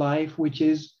way of life which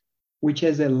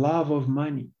has a love of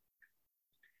money.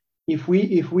 If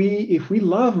we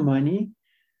love money,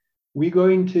 we're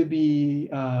going to be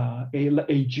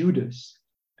a Judas.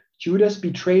 Judas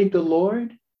betrayed the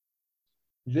Lord.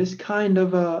 This kind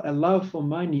of a love for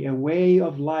money, a way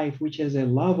of life which has a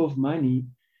love of money,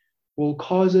 will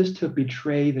cause us to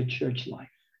betray the church life.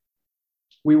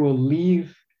 We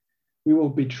will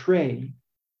betray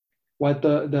what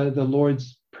the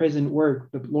Lord's present work,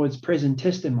 the Lord's present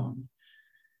testimony.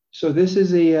 So this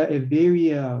is a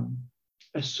very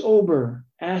sober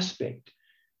aspect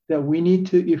that we need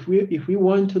to, if we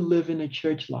want to live in a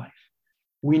church life,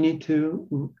 we need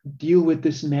to deal with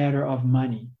this matter of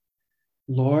money.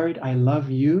 Lord, I love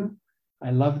you.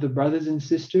 I love the brothers and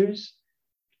sisters.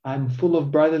 I'm full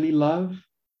of brotherly love.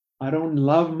 I don't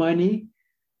love money.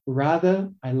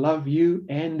 Rather, I love you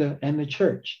and the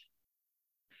church.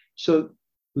 So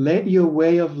let your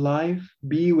way of life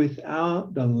be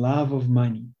without the love of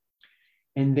money.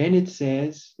 And then it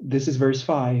says, this is verse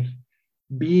 5,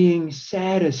 being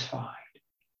satisfied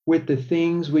with the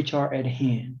things which are at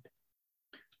hand.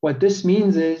 What this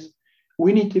means is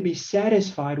we need to be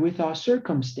satisfied with our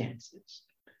circumstances.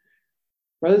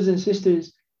 Brothers and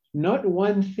sisters, not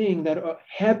one thing that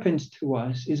happens to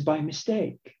us is by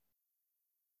mistake.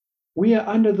 We are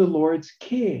under the Lord's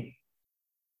care.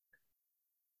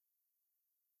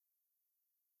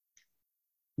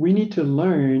 We need to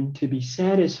learn to be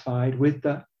satisfied with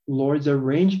the Lord's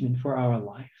arrangement for our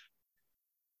life.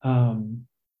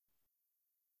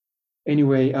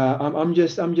 Anyway, I'm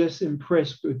just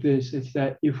impressed with this. It's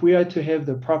that if we are to have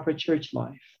the proper church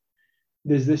life,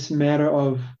 there's this matter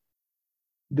of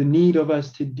the need of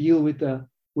us to deal with the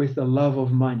love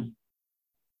of money.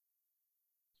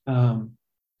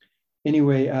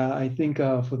 Anyway, I think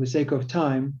for the sake of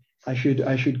time, I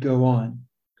should go on.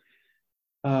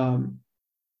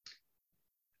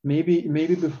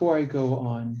 Maybe before I go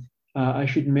on, I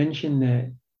should mention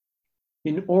that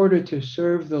in order to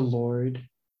serve the Lord,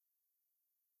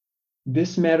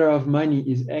 this matter of money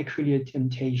is actually a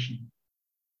temptation.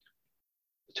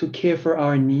 To care for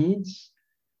our needs,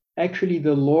 actually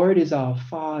the Lord is our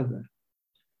Father.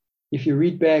 If you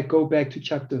go back to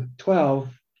chapter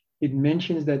 12, it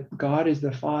mentions that God is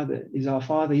the Father, is our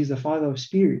Father. He's the Father of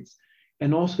spirits.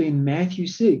 And also in Matthew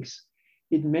 6,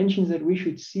 it mentions that we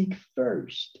should seek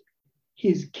first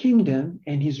his kingdom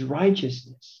and his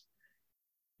righteousness.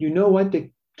 You know what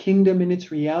the kingdom in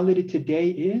its reality today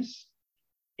is?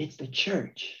 It's the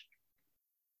church.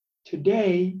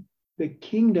 Today, the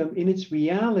kingdom in its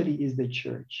reality is the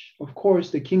church. Of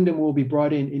course, the kingdom will be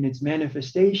brought in its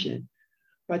manifestation.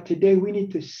 But today we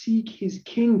need to seek his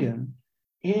kingdom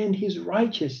and his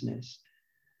righteousness.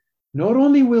 Not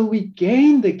only will we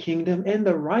gain the kingdom and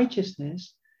the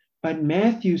righteousness, but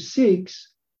Matthew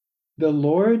 6, the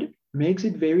Lord makes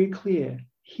it very clear.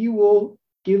 He will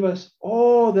give us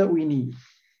all that we need.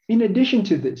 In addition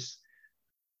to this,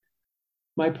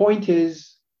 my point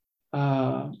is,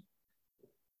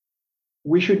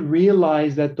 we should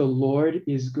realize that the Lord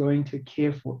is going to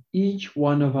care for each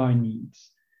one of our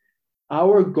needs.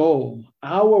 Our goal,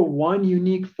 our one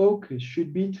unique focus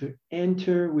should be to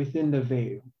enter within the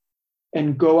veil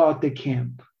and go out the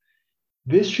camp.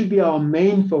 This should be our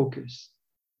main focus,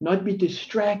 not be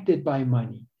distracted by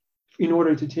money in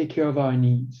order to take care of our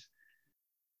needs.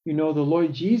 You know, the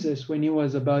Lord Jesus, when he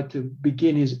was about to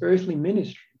begin his earthly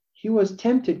ministry, he was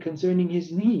tempted concerning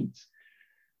his needs.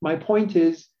 My point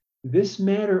is, this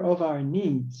matter of our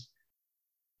needs,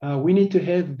 we need to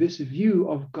have this view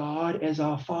of God as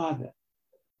our Father,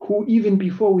 who even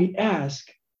before we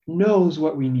ask, knows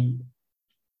what we need.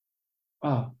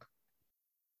 I'm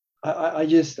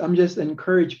just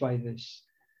encouraged by this.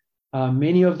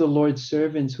 Many of the Lord's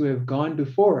servants who have gone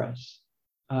before us,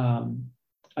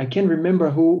 I can't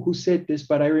remember who said this,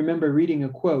 but I remember reading a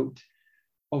quote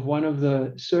of one of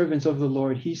the servants of the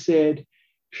Lord. He said,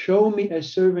 "Show me a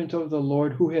servant of the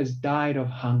Lord who has died of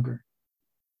hunger."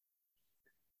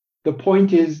 The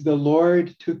point is, the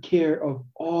Lord took care of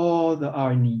all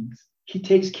our needs. He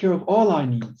takes care of all our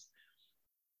needs.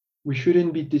 We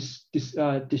shouldn't be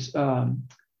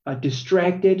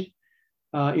distracted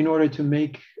in order to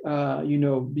make,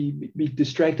 be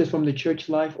distracted from the church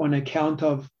life on account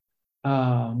of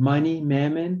money,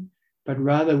 mammon, but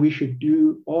rather we should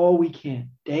do all we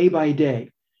can day by day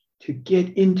to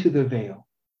get into the veil,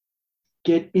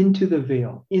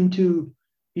 into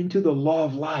the law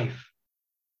of life.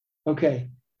 Okay,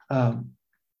 time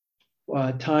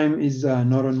is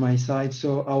not on my side,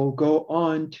 so I will go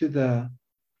on to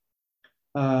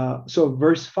so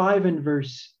verse 5 and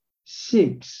verse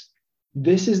 6.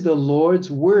 This is the Lord's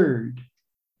word,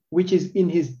 which is in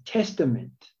his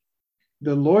testament.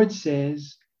 The Lord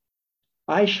says,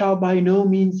 "I shall by no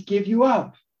means give you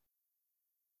up."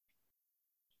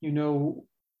 You know,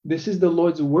 this is the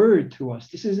Lord's word to us.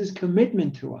 This is his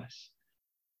commitment to us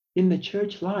in the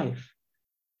church life.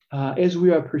 As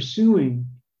we are pursuing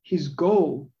his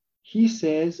goal, he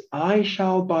says, "I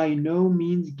shall by no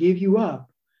means give you up,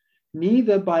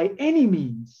 neither by any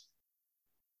means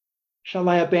shall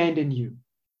I abandon you."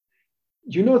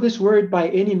 You know this word, by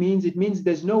any means, it means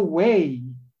there's no way,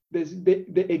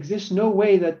 there exists no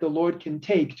way that the Lord can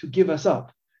take to give us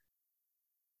up.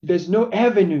 There's no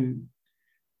avenue.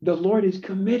 The Lord is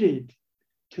committed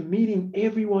to meeting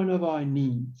every one of our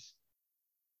needs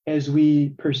as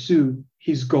we pursue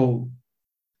his goal.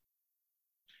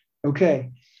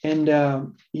 Okay,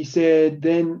 and he said,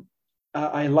 then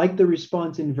I like the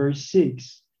response in verse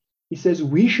 6. He says,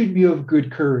 we should be of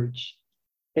good courage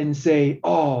and say,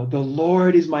 "Oh, the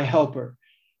Lord is my helper,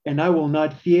 and I will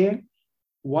not fear.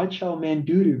 What shall man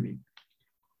do to me?"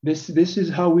 This is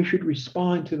how we should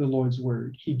respond to the Lord's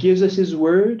word. He gives us his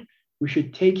word. We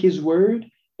should take his word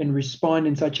and respond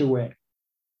in such a way.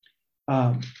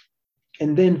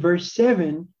 And then verse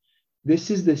 7,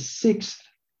 this is the sixth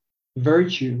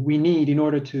virtue we need in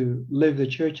order to live the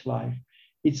church life.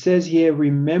 It says here,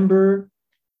 remember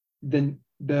the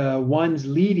ones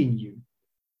leading you,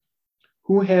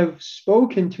 who have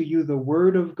spoken to you the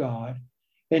word of God,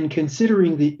 and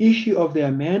considering the issue of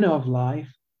their manner of life,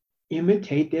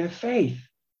 imitate their faith.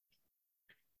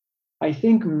 I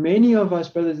think many of us,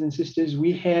 brothers and sisters,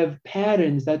 we have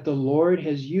patterns that the Lord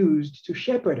has used to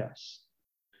shepherd us.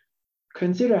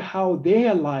 Consider how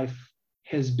their life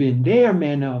has been, their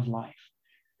manner of life.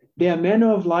 Their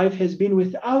manner of life has been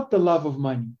without the love of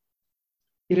money.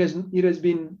 It has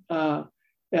been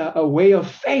a way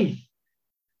of faith,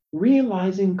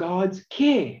 realizing God's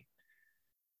care.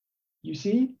 You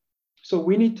see? So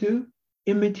we need to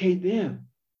imitate them.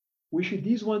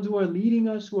 These ones who are leading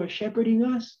us, who are shepherding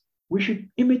us, we should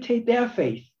imitate their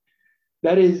faith.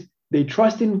 That is, they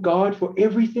trust in God for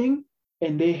everything,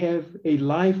 and they have a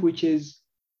life which is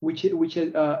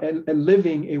a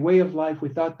living, a way of life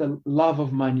without the love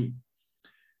of money.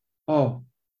 Oh,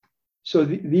 so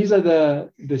these are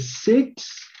the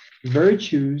 6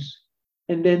 virtues,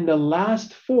 and then the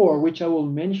last 4, which I will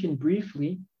mention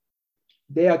briefly,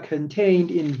 they are contained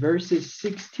in verses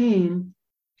 16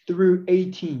 through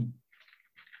 18.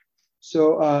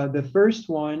 So the first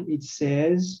one, it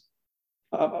says,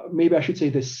 maybe I should say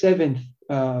the 7th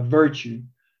virtue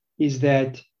is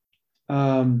that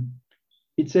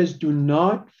it says, do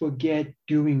not forget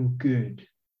doing good.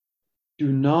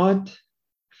 Do not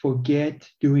forget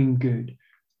doing good.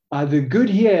 The good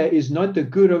here is not the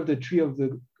good of the tree of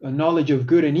the knowledge of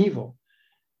good and evil.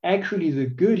 Actually, the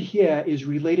good here is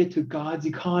related to God's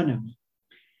economy.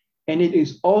 And it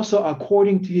is also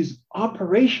according to his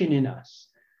operation in us.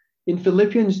 In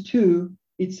Philippians 2,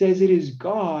 it says it is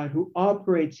God who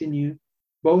operates in you,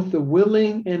 both the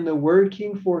willing and the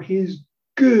working for his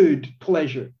good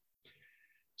pleasure.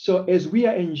 So as we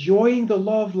are enjoying the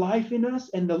law of life in us,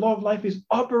 and the law of life is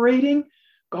operating,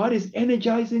 God is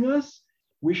energizing us,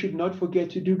 we should not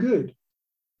forget to do good.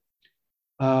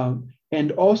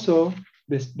 And also,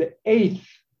 the 8th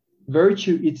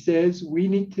virtue, it says we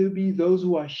need to be those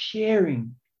who are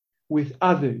sharing with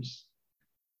others.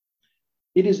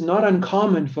 It is not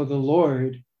uncommon for the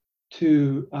Lord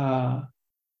to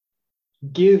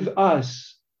give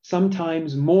us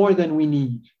sometimes more than we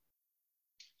need.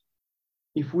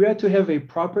 If we are to have a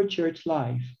proper church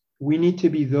life, we need to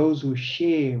be those who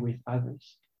share with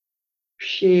others.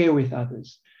 Share with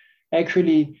others.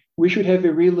 Actually, we should have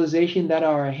a realization that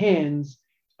our hands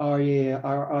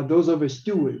are those of a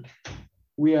steward.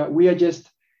 We are just,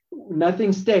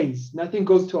 nothing stays, nothing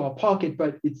goes to our pocket,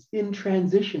 but it's in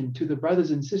transition to the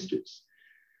brothers and sisters.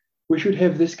 We should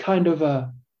have this kind of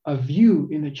a view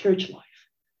in the church life.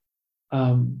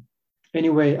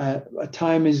 Anyway,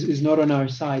 time is not on our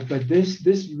side, but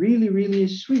this really, really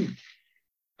is sweet.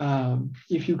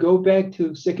 If you go back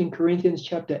to 2 Corinthians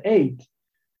chapter 8,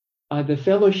 the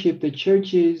fellowship the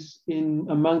churches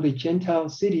among the Gentile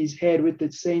cities had with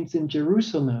the saints in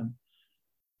Jerusalem,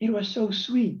 it was so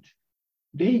sweet.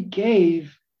 They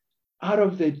gave out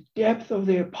of the depth of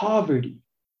their poverty.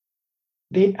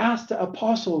 They asked the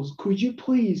apostles, could you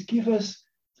please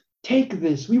take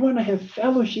this. We want to have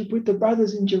fellowship with the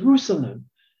brothers in Jerusalem.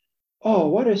 Oh,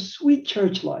 what a sweet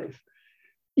church life.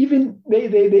 Even they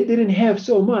didn't have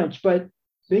so much, but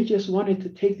they just wanted to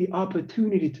take the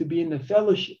opportunity to be in the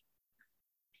fellowship,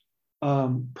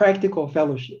 practical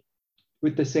fellowship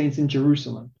with the saints in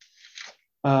Jerusalem.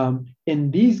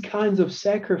 And these kinds of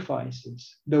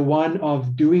sacrifices, the one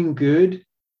of doing good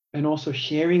and also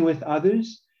sharing with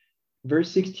others, verse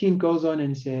 16 goes on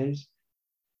and says,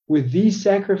 with these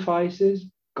sacrifices,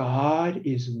 God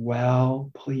is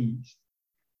well pleased.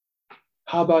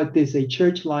 How about this? A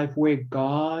church life where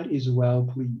God is well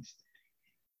pleased,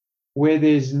 where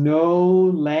there's no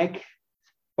lack,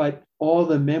 but all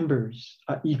the members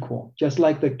are equal, just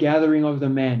like the gathering of the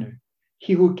manna.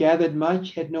 He who gathered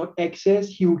much had no excess.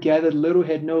 He who gathered little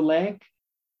had no lack,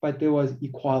 but there was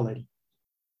equality.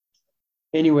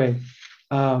 Anyway,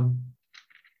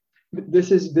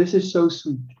 this is so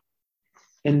sweet.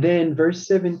 And then verse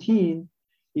 17,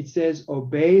 it says,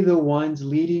 obey the ones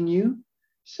leading you,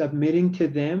 submitting to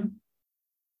them,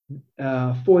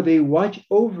 for they watch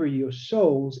over your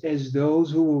souls as those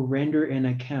who will render an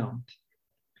account.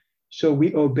 So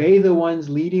we obey the ones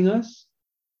leading us,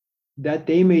 that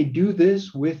they may do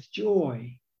this with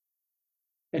joy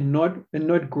and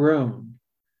not groan.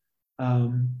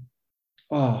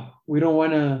 We don't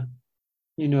want to,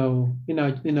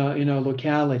 in our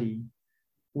locality,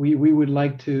 we would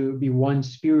like to be one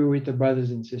spirit with the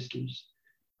brothers and sisters,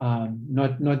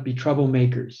 not be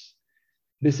troublemakers.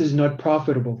 This is not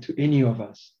profitable to any of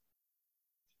us.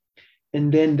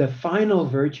 And then the final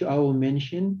virtue I will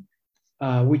mention,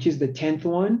 which is the 10th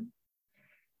one,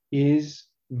 is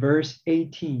verse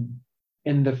 18.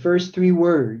 And the first 3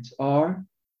 words are,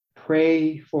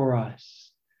 pray for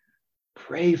us.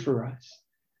 Pray for us.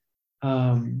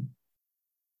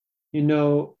 You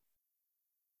know,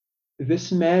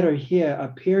 this matter here,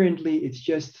 apparently it's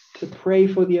just to pray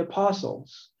for the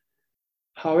apostles.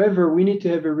 However, we need to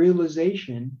have a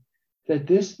realization that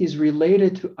this is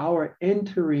related to our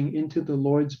entering into the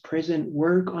Lord's present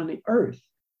work on the earth,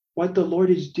 what the Lord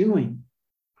is doing.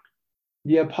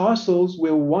 The apostles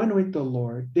were one with the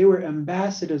Lord. They were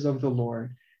ambassadors of the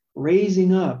Lord,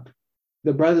 raising up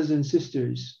the brothers and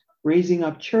sisters, raising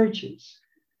up churches.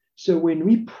 So when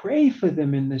we pray for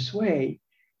them in this way,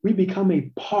 we become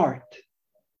a part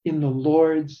in the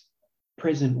Lord's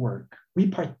present work. We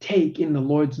partake in the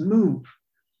Lord's move.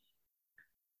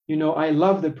 You know, I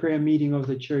love the prayer meeting of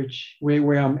the church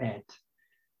where I'm at.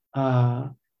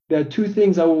 There are 2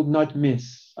 things I will not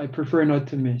miss. I prefer not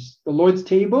to miss: the Lord's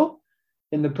table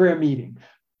and the prayer meeting.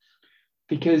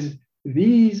 Because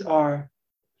these are,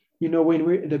 you know,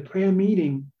 when the prayer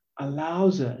meeting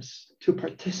allows us to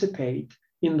participate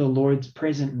in the Lord's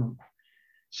present move.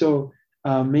 So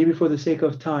maybe for the sake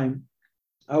of time,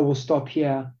 I will stop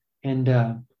here,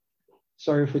 and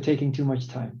sorry for taking too much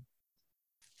time.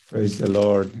 Praise the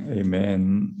Lord.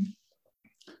 Amen.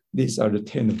 These are the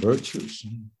 10 virtues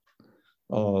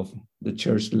of the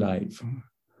church life.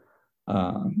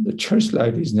 The church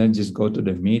life is not just go to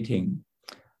the meeting,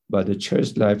 but the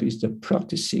church life is the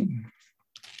practicing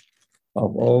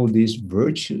of all these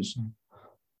virtues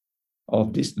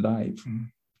of this life.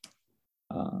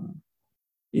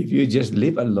 If you just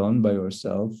live alone by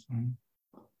yourself,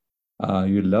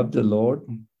 you love the Lord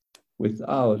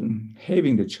without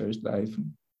having the church life,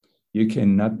 you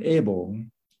cannot able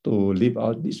to live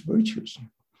out these virtues.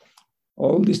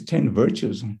 All these 10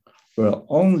 virtues will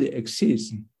only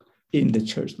exist in the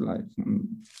church life.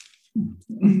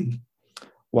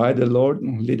 Why the Lord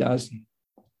lead us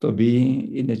to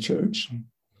be in the church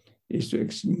is to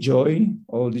enjoy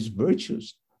all these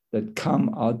virtues that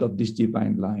come out of this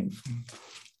divine life.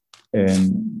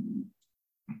 And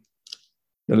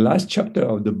the last chapter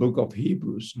of the book of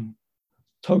Hebrews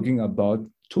talking about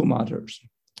 2 matters.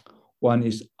 One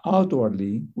is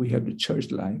outwardly, we have the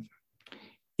church life.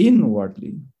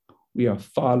 Inwardly, we are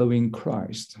following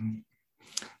Christ.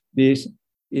 This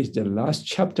is the last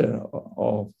chapter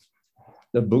of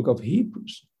the book of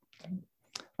Hebrews.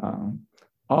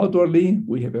 Outwardly,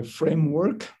 we have a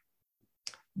framework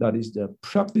that is the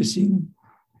practicing,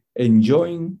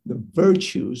 enjoying the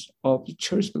virtues of the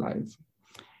church life.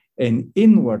 And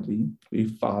inwardly, we're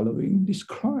following this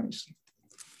Christ.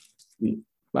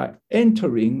 By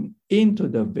entering into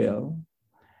the veil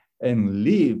and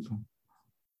leave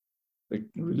the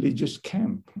religious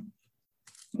camp.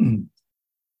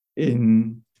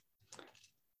 In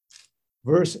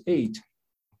verse 8,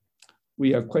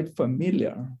 we are quite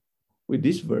familiar with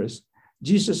this verse.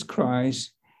 Jesus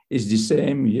Christ is the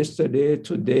same yesterday,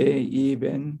 today,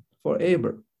 even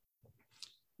forever.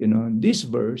 You know, this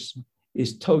verse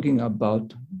is talking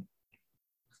about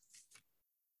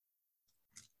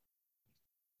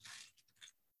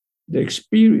the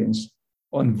experience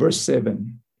on verse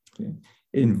 7. Okay.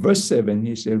 In verse 7,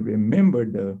 he said, remember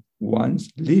the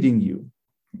ones leading you,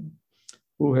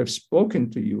 who have spoken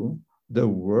to you the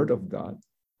word of God.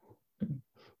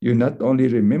 You not only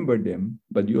remember them,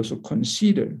 but you also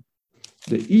consider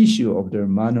the issue of their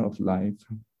manner of life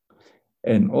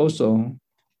and also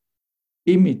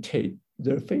imitate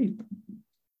their faith.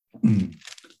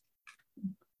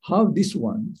 How these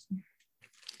ones,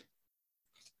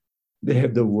 they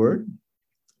have the word,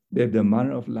 they have the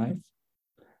manner of life,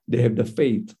 they have the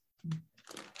faith.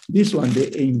 This one,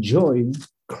 they enjoy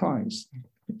Christ.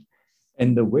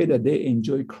 And the way that they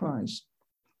enjoy Christ,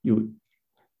 you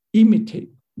imitate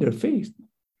their faith.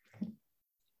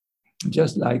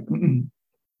 Just like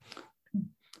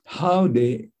how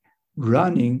they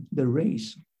running the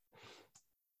race.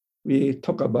 We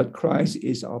talk about Christ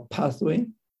is our pathway.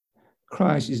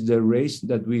 Christ is the race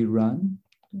that we run.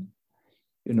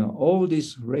 You know, all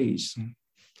this race,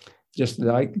 just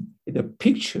like the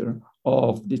picture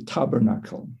of the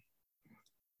tabernacle.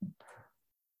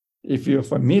 If you're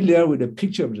familiar with the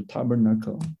picture of the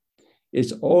tabernacle,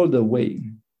 it's all the way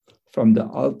from the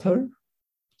altar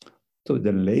to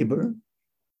the laver.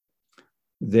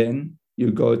 Then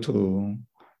you go to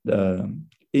the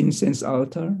incense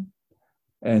altar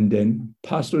and then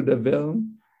pass through the veil,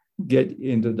 get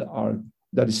into the ark,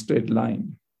 that is straight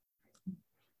line.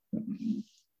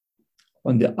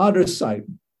 On the other side,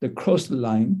 the cross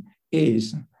line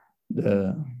is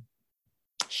the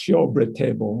showbread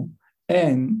table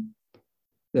and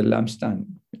the lampstand.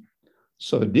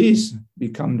 So this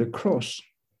become the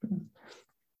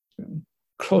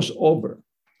crossover.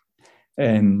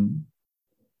 And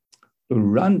to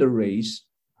run the race,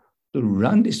 to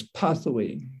run this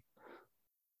pathway,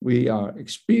 we are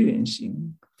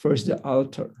experiencing first the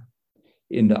altar.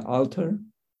 In the altar,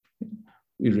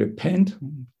 we repent,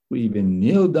 we even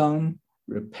kneel down,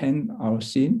 repent our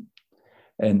sin.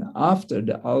 And after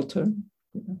the altar,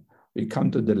 we come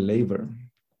to the laver.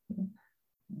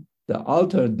 The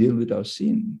altar deals with our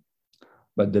sin,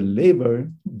 but the laver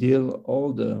deals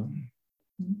all the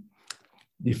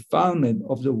defilement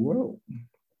of the world.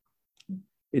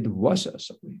 It washes us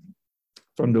away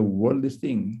from the worldly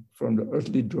thing, from the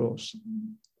earthly dross.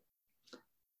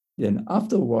 Then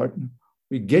afterward,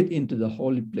 we get into the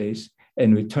holy place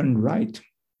and we turn right.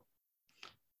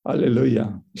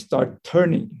 Hallelujah. Start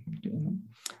turning.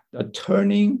 The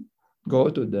turning, go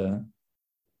to the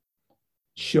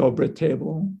showbread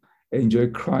table, enjoy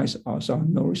Christ as our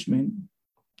nourishment.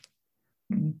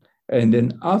 And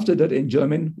then after that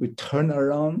enjoyment, we turn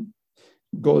around,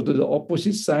 go to the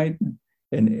opposite side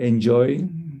and enjoy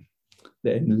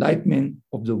the enlightenment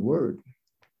of the word.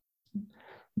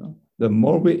 The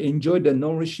more we enjoy the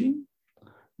nourishing,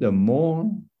 the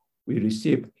more we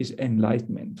receive his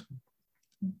enlightenment.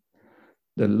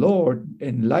 The Lord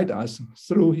enlightened us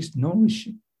through his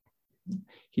nourishing.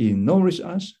 He nourishes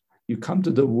us. You come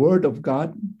to the word of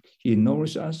God, he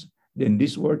nourishes us, then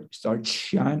this word starts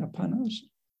shine upon us.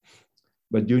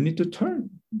 But you need to turn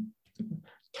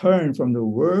from the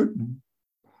word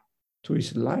to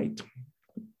his light.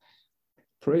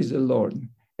 Praise the Lord.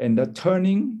 And the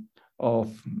turning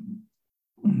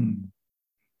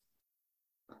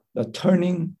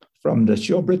from the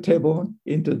showbread table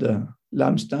into the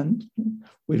lampstand,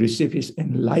 we receive his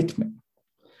enlightenment.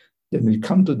 Then we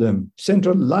come to the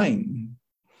central line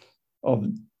of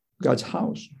God's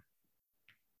house.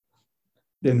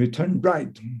 Then we turn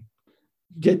right,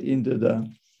 get into the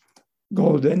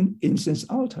golden incense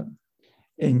altar,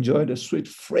 enjoy the sweet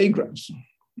fragrance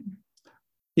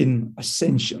in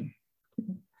ascension,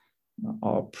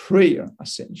 our prayer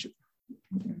ascension.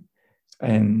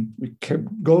 And we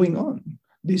kept going on.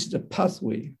 This is the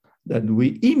pathway that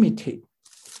we imitate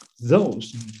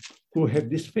those who have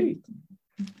this faith.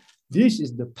 This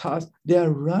is the path they are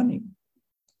running.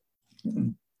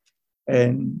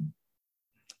 And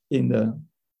in the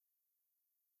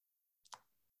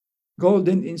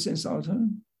golden incense altar,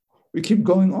 we keep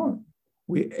going on.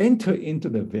 We enter into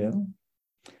the veil,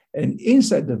 and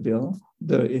inside the veil,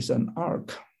 there is an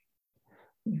ark.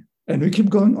 And we keep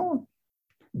going on.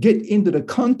 Get into the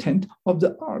content of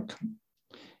the ark.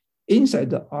 Inside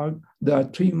the ark, there are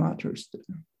three matters.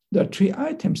 There are three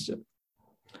items.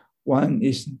 One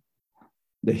is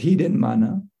the hidden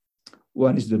manna,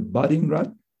 one is the budding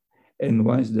rod, and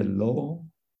one is the law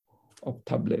of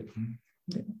tablet.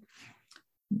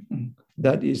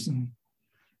 That is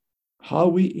how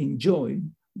we enjoy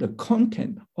the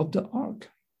content of the ark.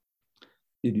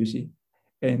 Did you see?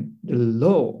 And the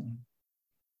law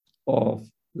of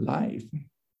life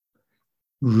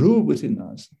rule within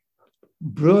us,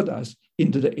 brought us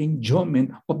into the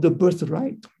enjoyment of the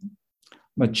birthright,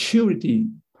 maturity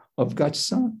of God's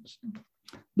sons.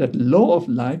 That law of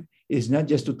life is not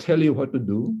just to tell you what to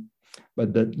do,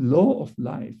 but that law of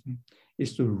life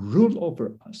is to rule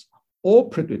over us,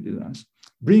 operate within us,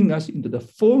 bring us into the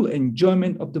full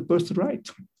enjoyment of the birthright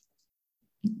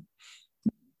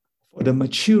for the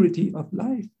maturity of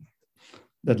life.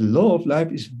 That law of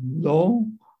life is law,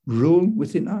 rule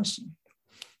within us.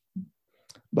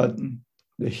 But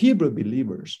the Hebrew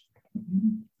believers,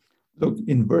 look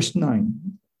in verse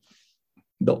 9,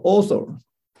 the author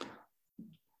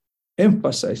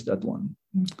emphasized that one.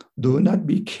 Do not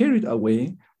be carried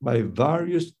away by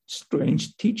various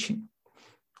strange teaching.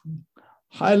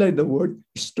 Highlight the word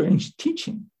strange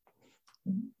teaching.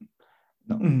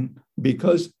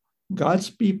 Because God's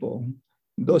people,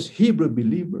 those Hebrew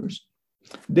believers,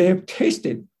 they have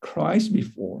tasted Christ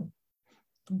before,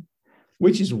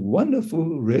 which is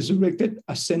wonderful, resurrected,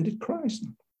 ascended Christ.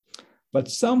 But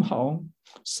somehow,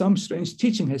 some strange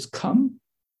teaching has come.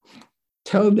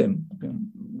 Tell them,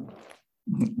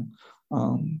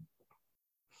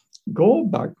 go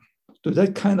back to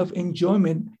that kind of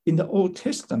enjoyment in the Old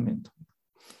Testament.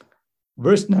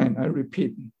 Verse 9, I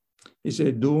repeat, he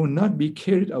said, do not be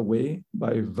carried away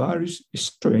by various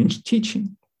strange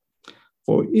teaching,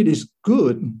 for it is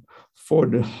good for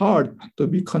the heart to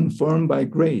be confirmed by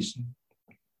grace,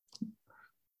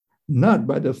 not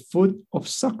by the food of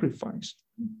sacrifice,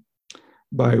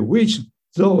 by which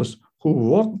those who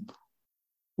walked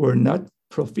were not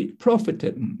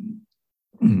profited.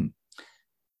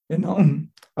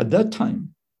 At that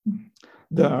time,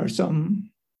 there are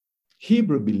some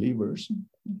Hebrew believers.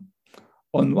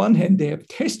 On one hand, they have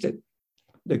tasted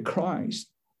the Christ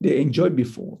they enjoyed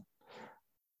before.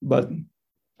 But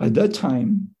at that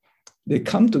time, they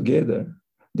come together,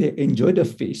 they enjoy the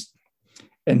feast,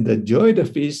 and the joy of the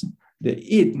feast, they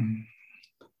eat.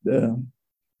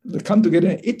 They come together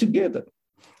and eat together.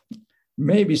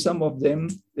 Maybe some of them,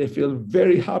 they feel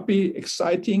very happy,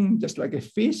 exciting, just like a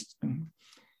feast.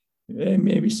 And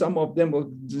maybe some of them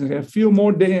will have a few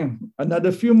more days,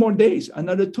 another few more days,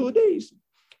 another 2 days.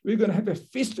 We're going to have a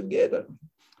feast together.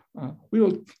 We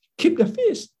will keep the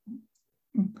feast.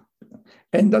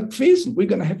 And that feast, we're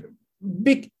going to have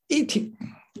big eating.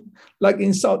 Like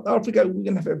in South Africa, we're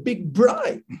going to have a big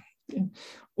braai.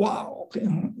 Wow,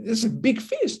 it's a big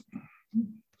feast.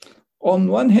 On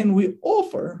one hand, we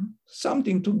offer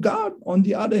something to God. On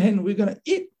the other hand, we're going to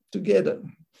eat together.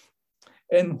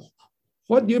 And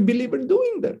what do you believe in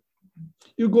doing there?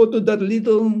 You go to that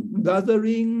little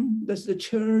gathering, that's the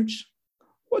church.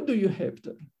 What do you have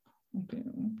there? Okay.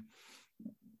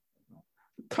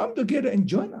 Come together and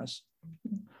join us.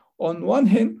 On one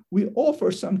hand, we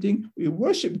offer something, we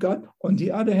worship God. On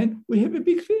the other hand, we have a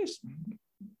big feast.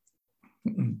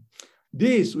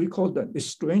 This, we call that a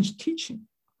strange teaching.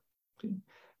 Okay.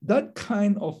 That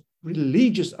kind of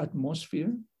religious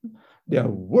atmosphere, they are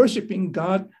worshiping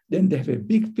God, then they have a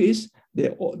big feast, they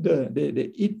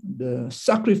eat the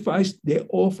sacrifice they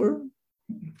offer.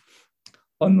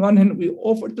 On one hand, we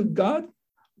offer to God,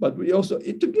 but we also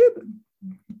eat together.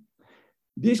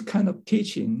 This kind of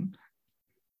teaching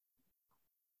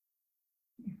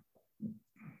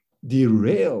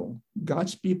derail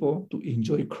God's people to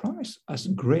enjoy Christ as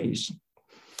grace.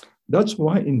 That's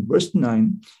why in verse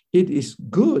 9, it is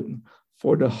good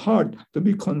for the heart to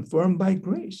be confirmed by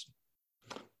grace.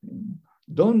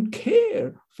 Don't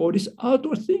care for these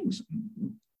outward things.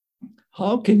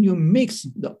 How can you mix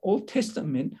the Old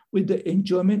Testament with the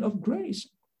enjoyment of grace?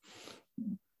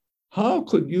 How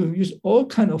could you use all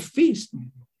kinds of feasts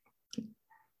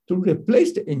to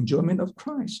replace the enjoyment of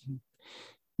Christ?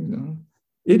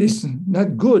 It is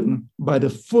not good by the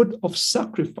food of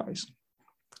sacrifice.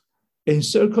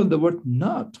 Encircle the word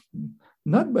not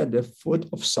by the food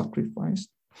of sacrifice.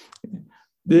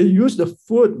 They use the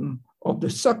food of the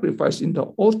sacrifice in the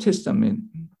Old Testament.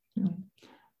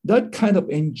 That kind of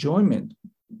enjoyment,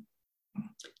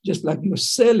 just like you're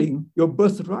selling your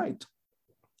birthright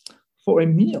for a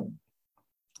meal.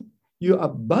 You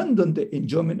abandon the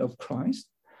enjoyment of Christ,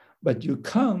 but you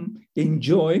come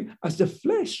enjoy as the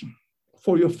flesh,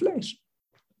 for your flesh.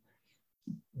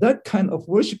 That kind of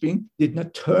worshiping did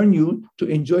not turn you to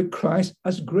enjoy Christ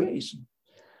as grace,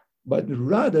 but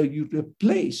rather you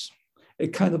replace a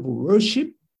kind of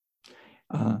worship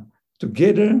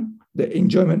together, the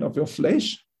enjoyment of your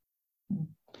flesh,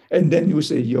 and then you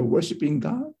say you're worshiping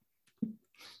God.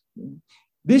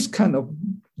 This kind of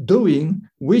doing,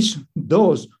 which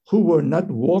those who were not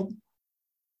walked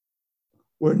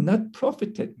were not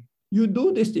profited. You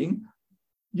do this thing,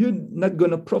 you're not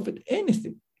going to profit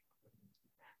anything.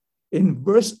 In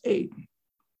verse 8,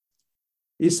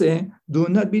 he said, do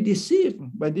not be deceived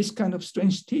by this kind of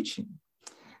strange teaching,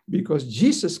 because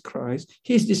Jesus Christ,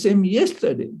 he's the same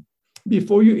yesterday.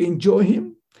 Before you enjoy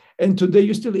him, and today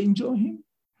you still enjoy him.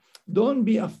 Don't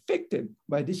be affected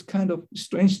by this kind of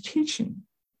strange teaching.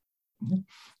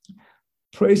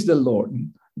 Praise the Lord.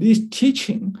 This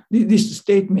teaching, this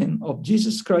statement of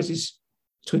Jesus Christ is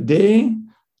today,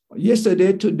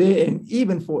 yesterday, today, and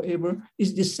even forever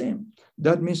is the same.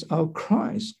 That means our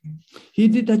Christ, he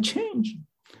did not change.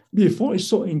 Before it's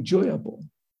so enjoyable.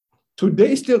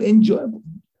 Today is still enjoyable.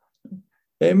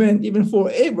 Amen. Even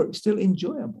forever, it's still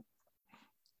enjoyable.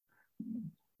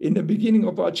 In the beginning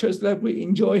of our church life, we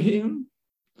enjoy him.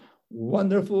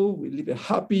 Wonderful. We live a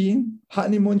happy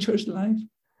honeymoon church life.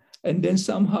 And then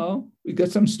somehow we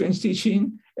get some strange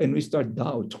teaching and we start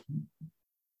doubt.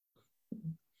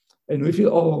 And we feel,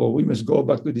 oh, we must go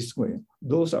back to this way.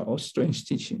 Those are all strange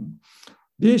teaching.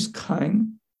 This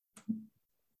kind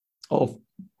of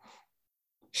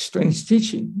strange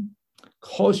teaching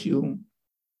cause you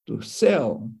to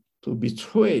sell, to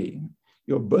betray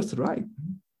your birthright.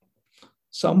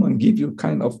 Someone give you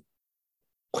kind of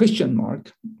question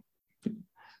mark,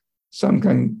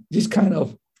 this kind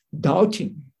of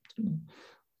doubting.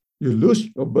 You lose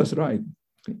your birthright.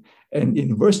 And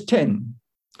in verse 10,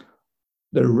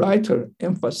 the writer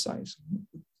emphasized,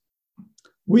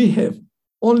 we have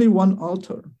only one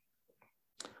altar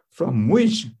from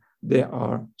which they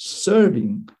are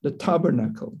serving the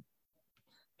tabernacle,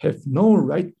 have no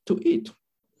right to eat.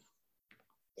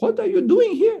 What are you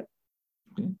doing here?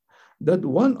 Okay. That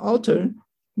one altar,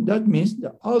 that means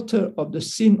the altar of the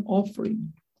sin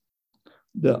offering.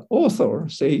 The author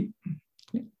say,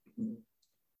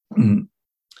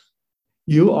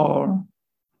 you are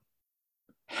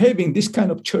having this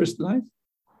kind of church life.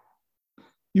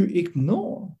 You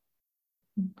ignore.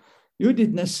 You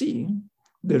did not see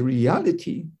the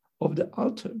reality of the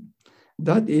altar.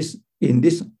 That is, in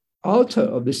this altar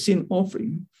of the sin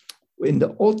offering, in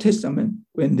the Old Testament,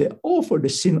 when they offered the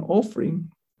sin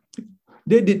offering,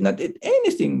 they did not eat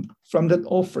anything from that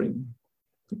offering.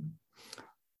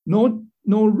 No,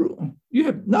 you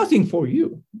have nothing for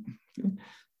you.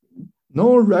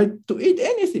 No right to eat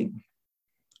anything.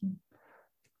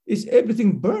 Is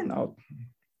everything burned out?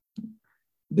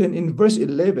 Then in verse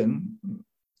 11,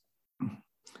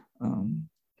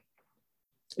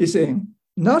 it's saying,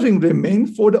 nothing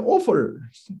remained for the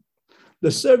offerers.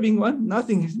 The serving one,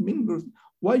 nothing has been.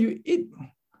 While you eat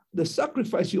the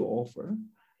sacrifice you offer,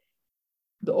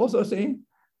 the author saying,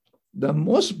 the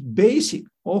most basic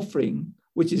offering,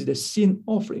 which is the sin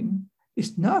offering,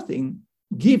 is nothing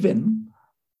given,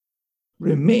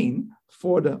 remain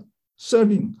for the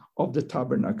serving of the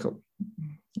tabernacle.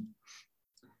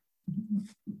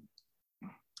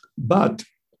 But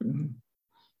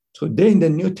today in the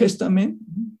New Testament,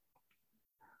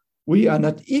 we are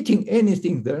not eating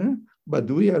anything there, but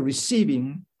we are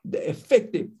receiving the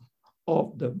effective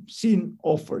of the sin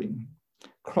offering.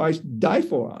 Christ died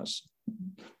for us.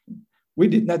 We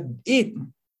did not eat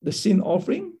the sin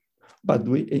offering, but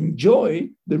we enjoy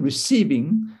the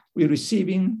receiving. We're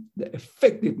receiving the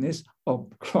effectiveness of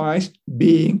Christ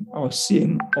being our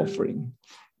sin offering.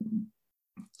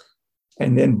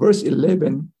 And then verse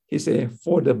 11, he said,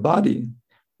 for the body,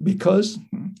 because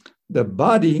the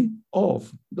body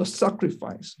of the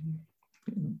sacrifice.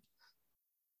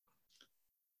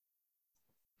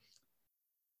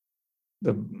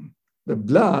 The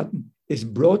blood is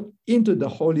brought into the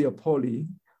Holy of Holies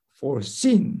for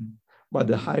sin by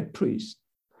the high priest,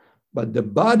 but the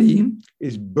body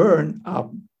is burned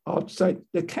up outside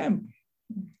the camp.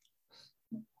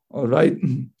 All right,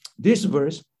 this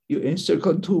verse, you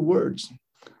encircle two words,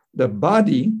 the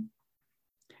body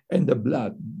and the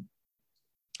blood.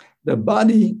 The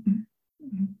body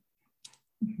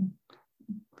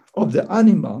of the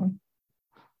animal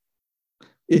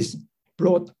is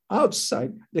brought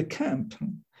outside the camp,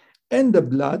 and the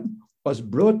blood was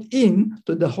brought in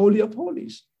to the Holy of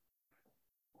Holies.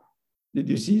 Did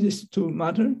you see this two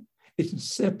matter? It's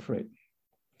separate.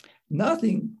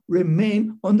 Nothing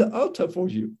remained on the altar for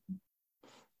you.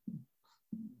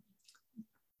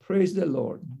 Praise the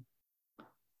Lord.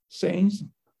 Saints,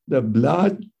 the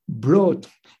blood brought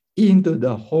into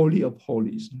the Holy of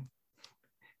Holies.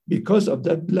 Because of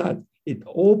that blood, it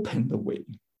opened the way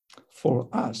for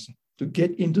us to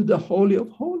get into the Holy of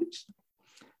Holies.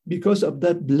 Because of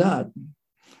that blood,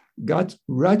 God's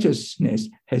righteousness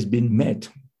has been met.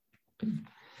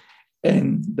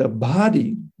 And the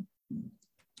body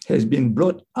has been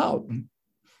brought out,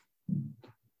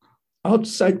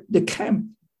 outside the camp.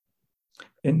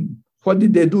 And what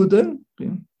did they do then?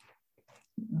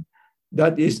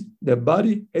 That is, the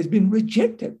body has been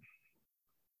rejected.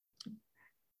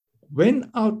 Went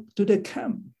out to the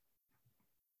camp.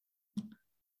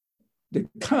 The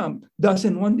camp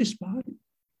doesn't want this body.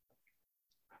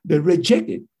 They reject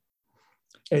it.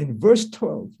 And verse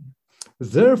 12,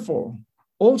 therefore,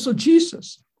 also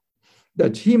Jesus,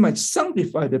 that he might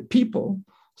sanctify the people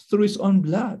through his own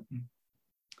blood.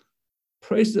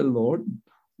 Praise the Lord.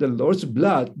 The Lord's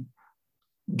blood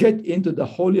get into the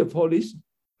Holy of Holies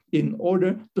in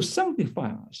order to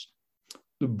sanctify us,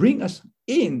 to bring us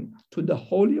in to the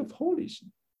Holy of Holies.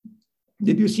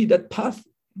 Did you see that path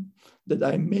that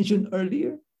I mentioned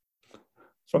earlier?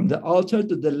 From the altar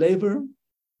to the laver,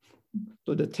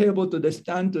 to the table, to the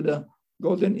stand, to the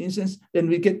golden incense, then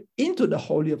we get into the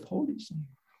Holy of Holies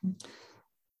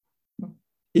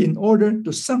in order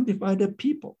to sanctify the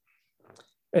people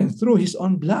and through his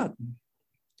own blood.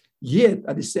 Yet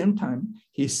at the same time,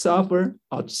 he suffered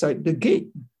outside the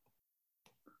gate.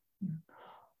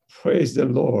 Praise the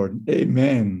Lord.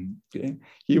 Amen. Okay.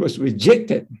 He was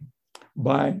rejected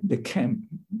by the camp.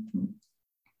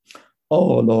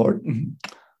 Oh, Lord.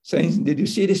 Saints, did you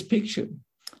see this picture?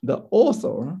 The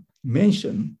author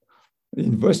mentioned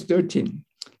in verse 13,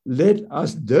 let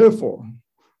us therefore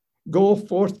go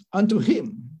forth unto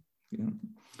him.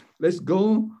 Let's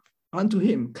go unto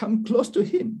him, come close to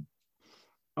him,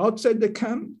 outside the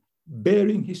camp,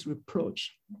 bearing his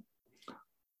reproach.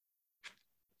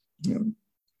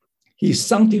 He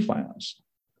sanctifies us.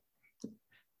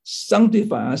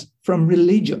 sanctify us from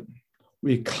religion.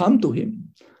 We come to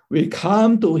him. We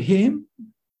come to him,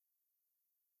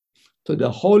 to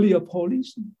the Holy of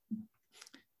Holies.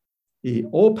 He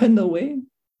opened the way,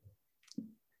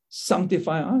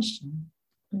 sanctify us.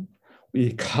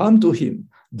 We come to him.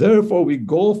 Therefore, we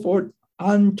go forth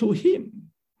unto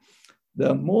him.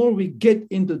 The more we get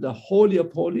into the Holy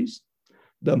of Holies,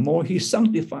 the more he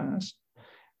sanctifies us.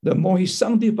 The more he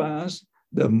sanctifies us,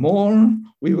 the more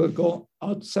we will go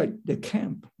outside the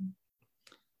camp.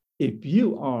 If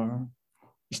you are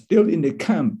still in the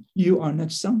camp, you are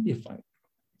not sanctified.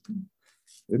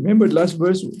 Remember the last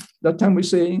verse, that time we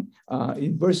say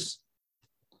in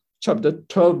chapter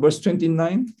 12, verse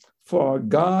 29, for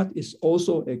God is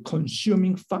also a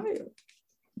consuming fire.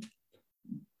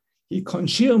 He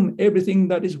consumes everything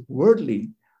that is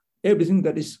worldly, everything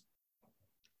that is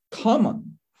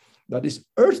common, that is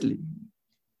earthly.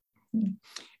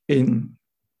 In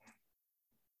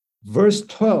verse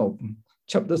 12,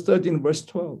 chapter 13, verse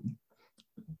 12,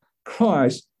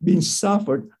 Christ being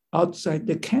suffered outside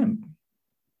the camp.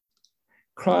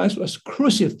 Christ was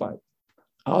crucified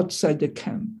outside the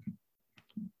camp,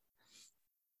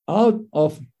 out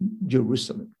of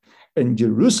Jerusalem. And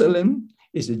Jerusalem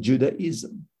is a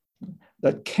Judaism.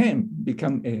 That camp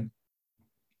became a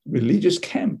religious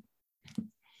camp.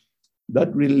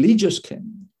 That religious camp,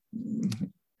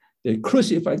 they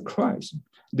crucified Christ.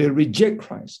 They reject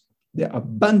Christ. They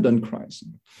abandon Christ.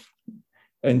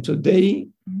 And today,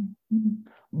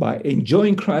 by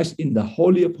enjoying Christ in the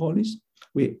Holy of Holies,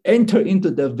 we enter into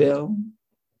the veil,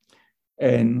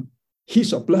 and he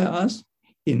supplies us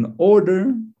in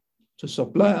order to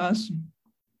supply us,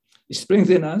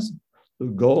 strengthen us to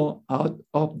go out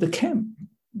of the camp.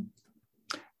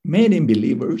 Many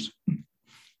believers,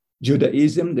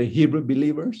 Judaism, the Hebrew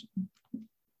believers,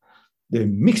 they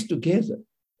mix together.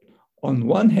 On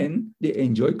one hand, they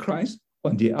enjoy Christ.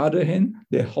 On the other hand,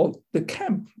 they hold the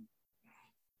camp.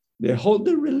 They hold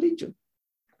the religion.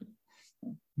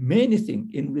 Many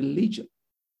things in religion,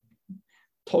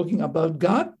 talking about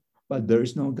God, but there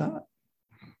is no God.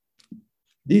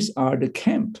 These are the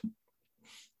camp.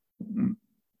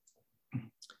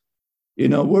 You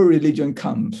know where religion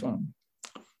comes from?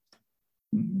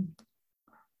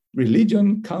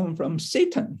 Religion comes from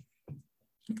Satan.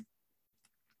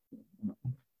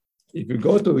 If you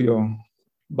go to your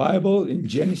Bible in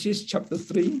Genesis chapter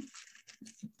 3,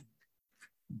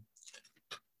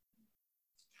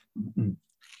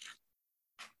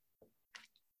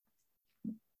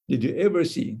 did you ever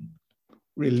see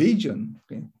religion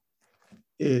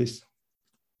is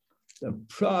the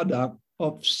product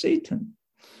of Satan?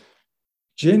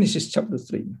 Genesis chapter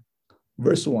 3,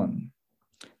 verse 1.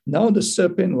 Now the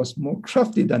serpent was more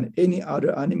crafty than any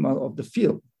other animal of the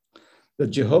field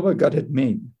that Jehovah God had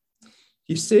made.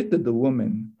 He said to the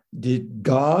woman, did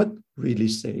God really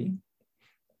say?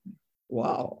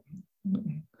 Wow.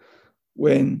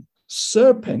 When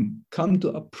serpent come to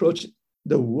approach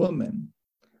the woman,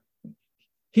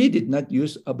 he did not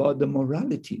use about the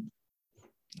morality,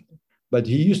 but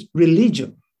he used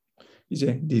religion. He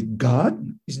said, did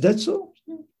God, is that so?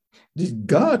 Did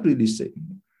God really say?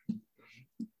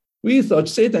 We thought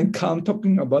Satan come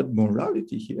talking about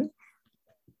morality here.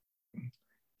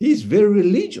 He's very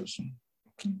religious.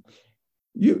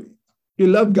 You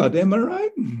love God, am I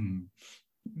right?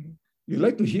 You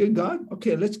like to hear God?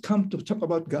 Okay, let's come to talk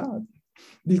about God.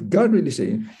 Did God really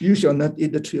say, you shall not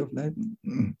eat the tree of life?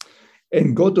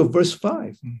 And go to verse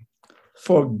 5.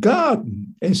 For God,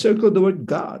 encircle the word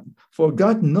God, for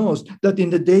God knows that in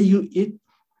the day you eat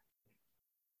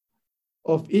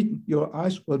of it, your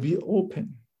eyes will be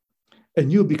open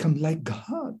and you become like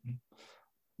God.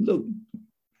 Look,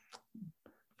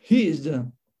 he is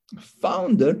the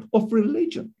founder of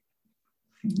religion.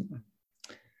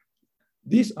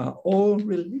 These are all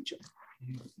religion.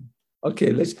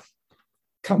 Okay, let's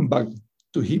come back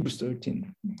to Hebrews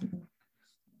 13.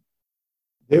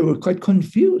 They were quite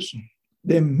confused.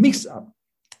 They mixed up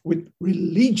with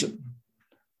religion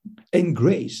and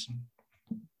grace.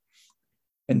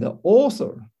 And the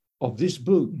author of this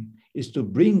book is to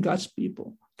bring God's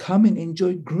people, come and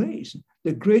enjoy grace.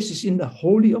 The grace is in the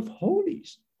Holy of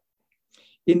Holies.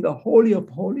 In the Holy of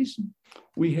Holies,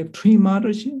 we have three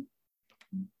matters here.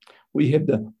 We have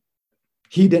the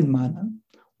hidden manna.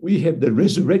 We have the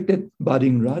resurrected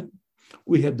budding rod.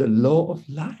 We have the law of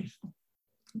life.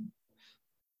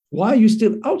 Why are you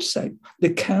still outside the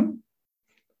camp?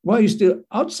 Why are you still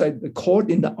outside the court,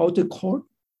 in the outer court?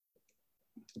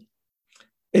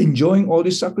 Enjoying all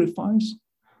the sacrifice,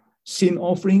 sin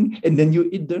offering, and then you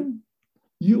eat them?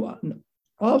 You are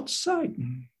outside.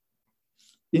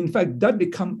 In fact, that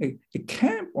become a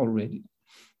camp already.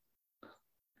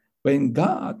 when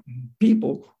God,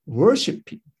 people worship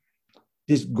him,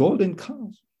 this golden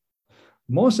calf,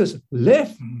 Moses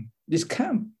left this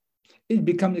camp. It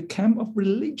became a camp of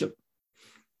religion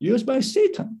used by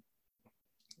Satan.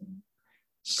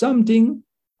 Something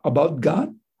about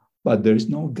God, but there is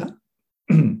no God.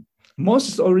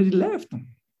 Moses already left.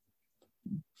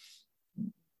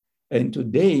 And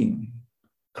today,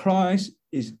 Christ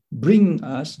is bringing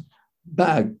us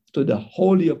back to the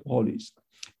Holy of Holies.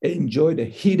 Enjoy the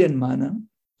hidden manna,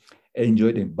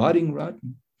 enjoy the budding rod,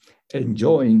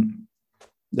 enjoying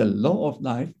the law of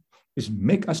life, which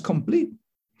make us complete.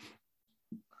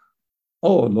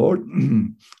 Oh Lord,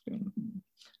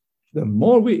 the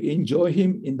more we enjoy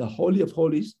him in the Holy of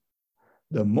Holies,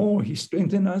 the more he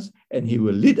strengthens us and he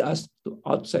will lead us to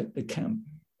outside the camp.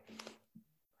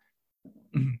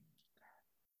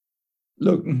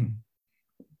 Look,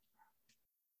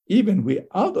 even we're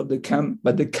out of the camp,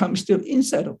 but the camp is still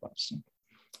inside of us.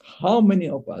 How many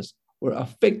of us were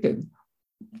affected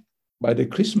by the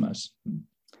Christmas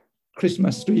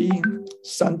tree,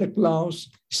 Santa Claus,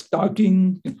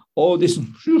 stocking, all this?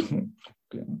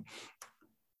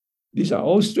 These are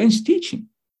all strange teaching.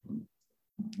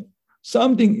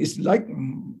 Something is like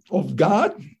of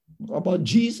God, about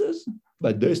Jesus,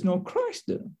 but there's no Christ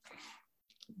there.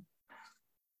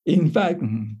 In fact,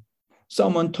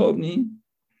 someone told me,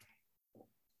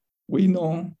 we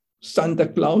know Santa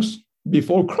Claus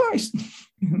before Christ.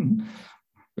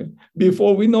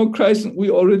 Before we know Christ,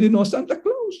 we already know Santa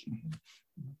Claus.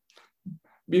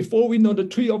 Before we know the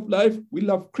tree of life, we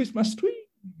love Christmas tree.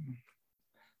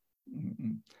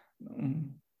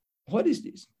 What is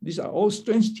this? These are all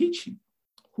strange teaching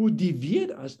who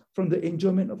deviate us from the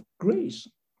enjoyment of grace.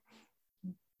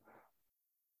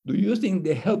 Do you think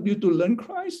they help you to learn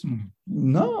Christ?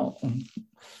 No.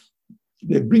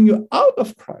 They bring you out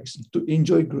of Christ to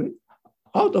enjoy grace,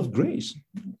 out of grace.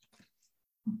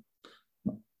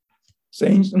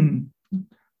 Saints,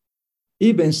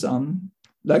 even some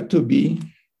like to be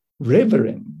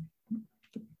reverent.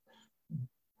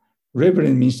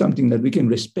 Reverent means something that we can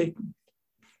respect.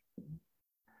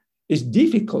 It's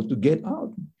difficult to get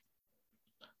out.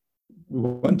 We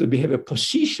want to have a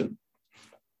position.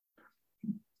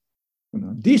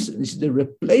 This is the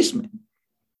replacement.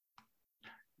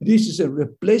 This is a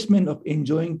replacement of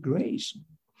enjoying grace.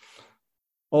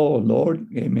 Oh, Lord,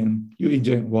 amen. You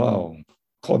enjoy, wow,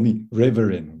 call me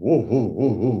reverend. Whoa, whoa,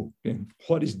 whoa, whoa. Okay.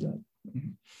 What is that?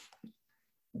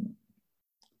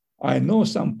 I know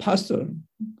some pastor,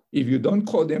 if you don't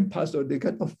call them pastor, they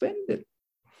get offended.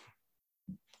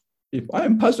 If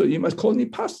I'm pastor, you must call me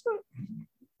pastor.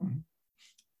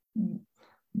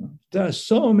 There are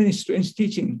so many strange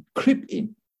teaching creep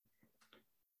in.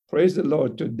 Praise the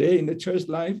Lord. Today in the church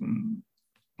life,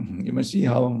 you must see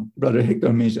how Brother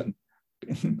Hector mentioned.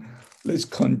 Let's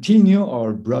continue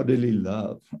our brotherly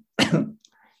love.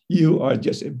 You are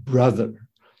just a brother.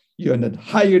 You are not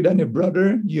higher than a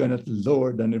brother. You are not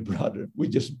lower than a brother. We're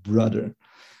just brother.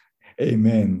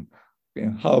 Amen. Okay.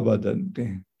 How about that?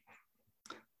 Okay.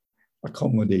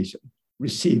 Accommodation.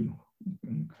 Receive.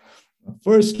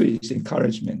 First three is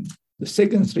encouragement. The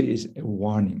second three is a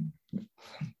warning.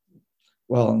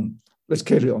 Well, let's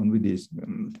carry on with this.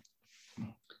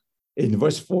 In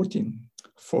verse 14,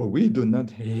 for we do not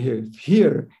have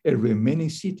here a remaining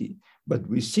city, but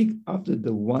we seek after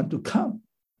the one to come.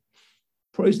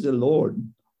 Praise the Lord.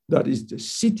 That is the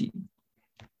city,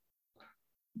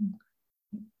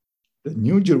 the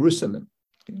New Jerusalem.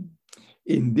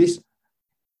 In this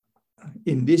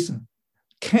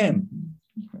camp,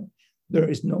 there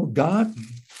is no God.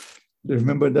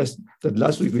 Remember that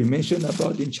last week we mentioned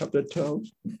about in chapter 12.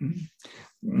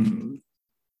 In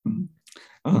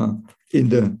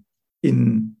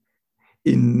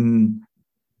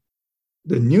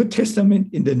the New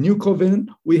Testament, in the New Covenant,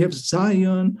 we have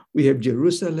Zion, we have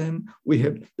Jerusalem, we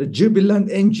have the jubilant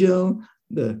angel,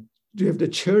 we have the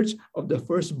church of the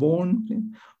firstborn.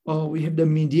 We have the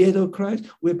mediator Christ,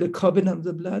 we have the covenant of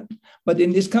the blood. But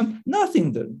in this camp,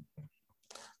 nothing there.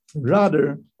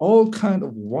 Rather, all kind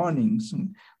of warnings,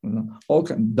 all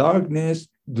kind of darkness,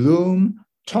 gloom,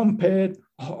 trumpet,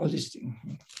 all these things.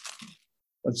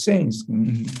 But saints,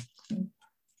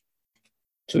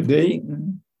 today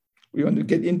we want to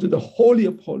get into the Holy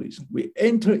of Holies. We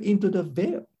enter into the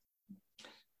veil.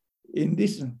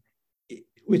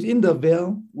 Within the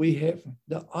veil, we have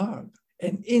the ark,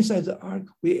 and inside the ark,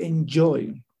 we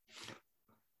enjoy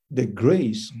the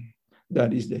grace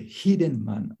that is the hidden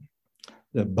manna,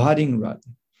 the budding rod,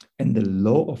 and the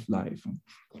law of life.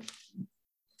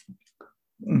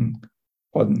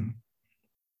 What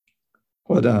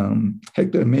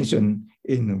Hector mentioned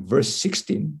in verse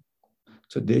 16,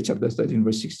 today, chapter 13,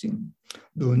 verse 16.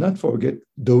 Do not forget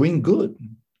doing good.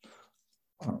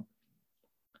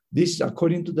 This is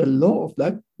according to the law of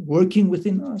life working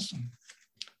within us.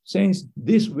 Saints,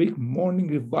 this week, morning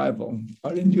revival,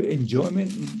 are in your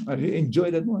enjoyment? Are you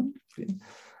enjoy that one?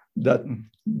 That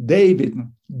David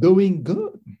doing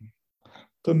good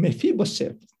to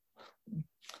Mephibosheth.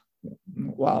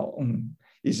 Wow.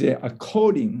 He said,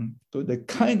 according to the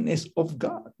kindness of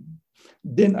God.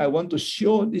 Then I want to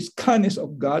show this kindness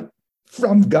of God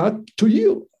from God to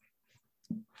you.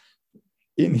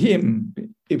 In him,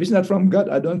 if it's not from God,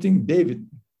 I don't think David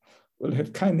will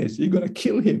have kindness. You're going to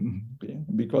kill him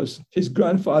because his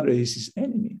grandfather is his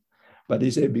enemy. But he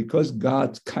said, because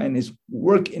God's kindness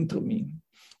work into me,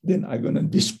 then I'm going to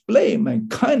display my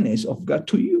kindness of God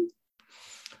to you.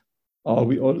 Oh,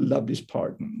 we all love this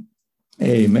part.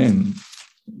 Amen.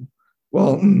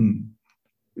 Well,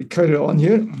 we carry on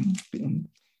here.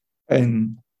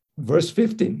 And verse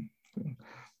 15.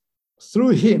 Through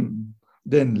him,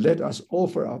 then let us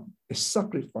offer up a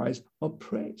sacrifice of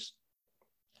praise.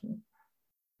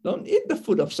 Don't eat the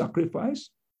food of sacrifice,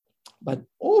 but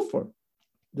offer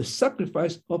the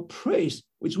sacrifice of praise,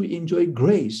 which we enjoy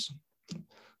grace.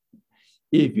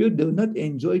 If you do not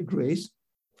enjoy grace,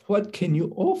 what can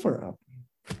you offer up?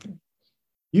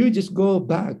 You just go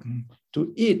back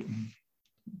to eat,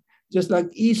 just like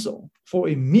Esau, for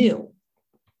a meal.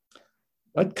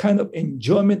 That kind of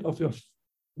enjoyment of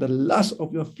the lust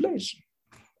of your flesh,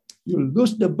 you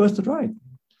lose the birthright.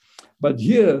 But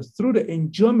here, through the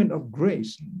enjoyment of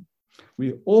grace,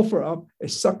 we offer up a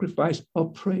sacrifice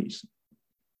of praise.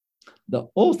 The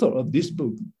author of this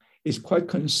book is quite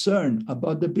concerned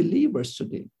about the believers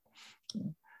today,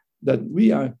 that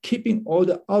we are keeping all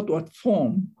the outward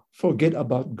form, forget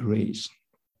about grace.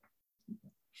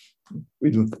 We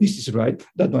do this is right,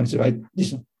 that one is right.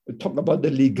 We talk about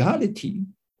the legality,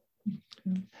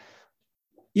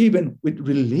 even with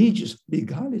religious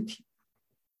legality.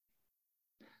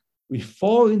 We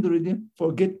fall into the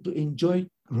forget to enjoy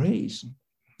grace.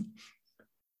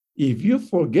 If you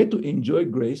forget to enjoy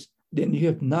grace, then you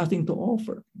have nothing to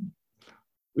offer.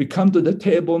 We come to the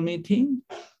table meeting,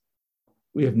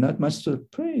 we have not much to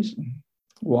praise.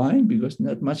 Why? Because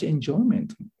not much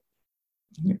enjoyment.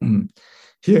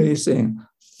 Here he's saying,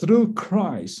 through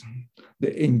Christ,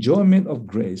 the enjoyment of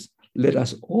grace, let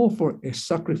us offer a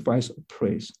sacrifice of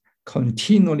praise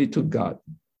continually to God.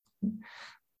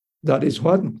 That is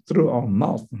what? Through our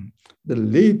mouth, the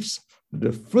lips,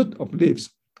 the fruit of lips,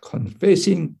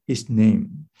 confessing his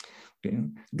name. Okay.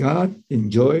 God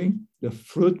enjoy the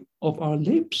fruit of our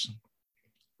lips.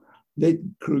 Let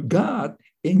God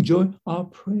enjoy our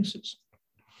praises.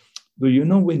 Do you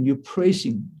know when you're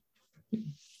praising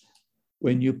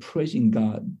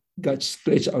God, God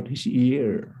stretches out his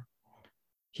ear.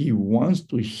 He wants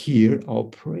to hear our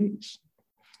praise.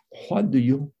 What do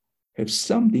you have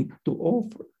something to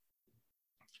offer?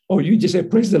 Or you just say,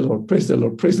 praise the Lord, praise the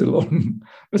Lord, praise the Lord.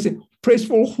 I say, praise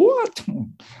for what?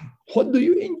 What do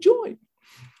you enjoy?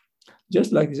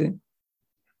 Just like you say,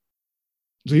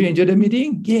 do you enjoy the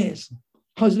meeting? Yes.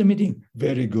 How's the meeting?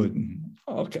 Very good.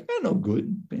 Okay, I know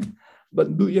good.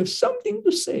 But do you have something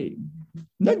to say?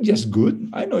 Not just good.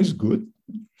 I know it's good.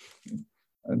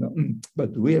 I know,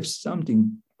 but we have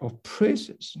something of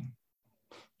praises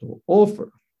to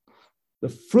offer. The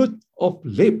fruit of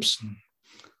lips,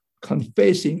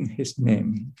 confessing his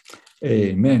name.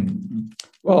 Amen.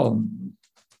 Well,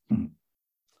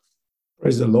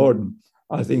 praise the Lord.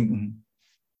 I think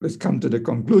let's come to the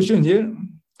conclusion here.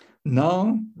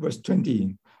 Now, verse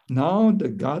 20. Now the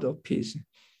God of peace,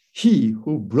 he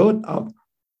who brought up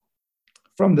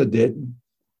from the dead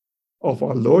of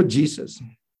our Lord Jesus,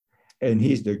 and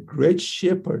he is the great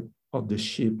shepherd of the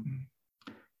sheep.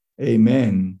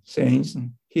 Amen. Saints,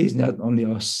 he is not only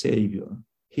our Savior,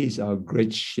 he is our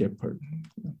great shepherd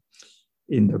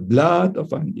in the blood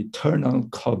of an eternal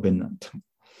covenant.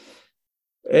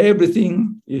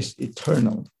 Everything is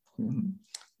eternal.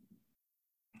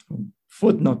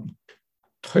 Footnote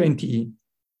 20,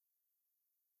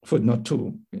 footnote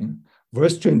 2. Okay?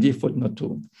 Verse 20, footnote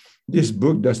 2. This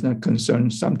book does not concern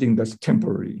something that's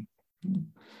temporary,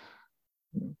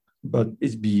 but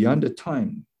it's beyond the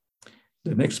time.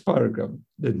 The next paragraph,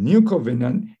 the new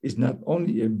covenant is not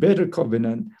only a better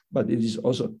covenant, but it is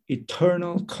also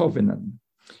eternal covenant.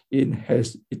 It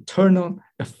has eternal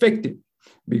effective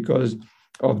because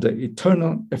of the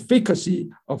eternal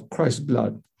efficacy of Christ's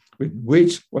blood, with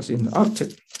which was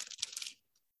enacted.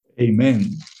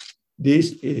 Amen.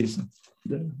 This is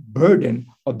the burden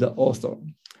of the author.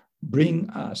 Bring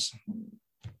us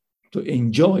to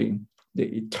enjoy the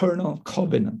eternal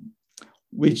covenant,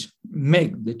 which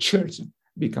make the church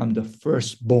become the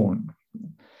firstborn.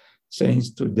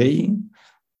 Saints, today,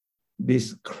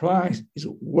 this Christ is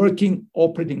working,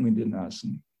 operating within us,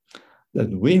 that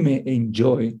we may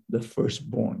enjoy the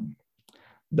firstborn.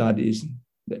 That is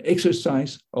the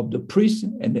exercise of the priest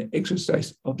and the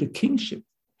exercise of the kingship.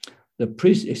 The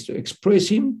priest is to express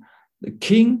him. The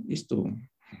king is to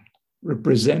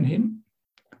represent him.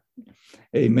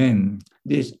 Amen.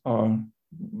 These are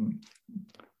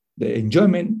the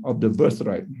enjoyment of the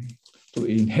birthright to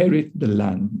inherit the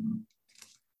land.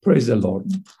 Praise the Lord.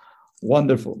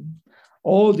 Wonderful.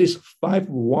 All these 5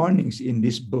 warnings in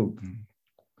this book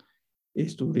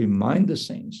is to remind the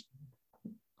saints,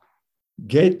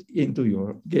 get into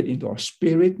our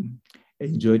spirit,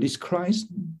 enjoy this Christ,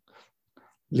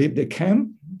 leave the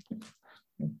camp.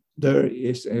 There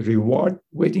is a reward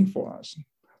waiting for us.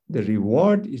 The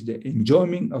reward is the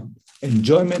enjoyment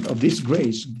of this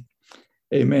grace.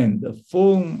 Amen.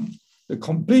 The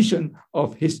completion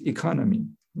of his economy.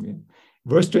 Yeah.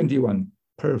 Verse 21,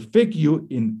 perfect you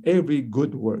in every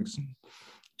good works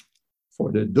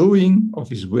for the doing of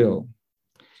his will.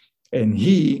 And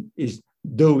he is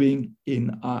doing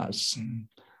in us.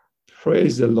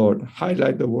 Praise the Lord.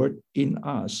 Highlight the word in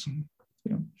us.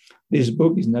 Yeah. This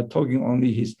book is not talking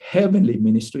only his heavenly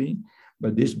ministry,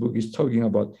 but this book is talking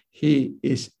about he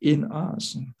is in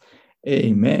us.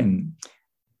 Amen.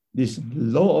 This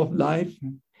law of life,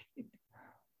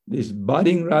 this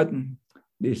budding rod,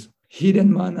 this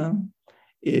hidden manna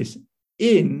is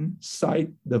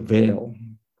inside the veil.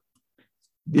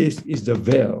 This is the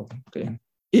veil. Okay?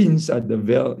 Inside the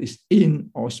veil is in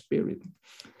our spirit.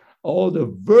 All the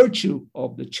virtue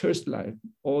of the church life,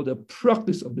 all the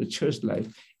practice of the church life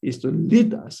is to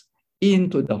lead us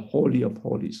into the Holy of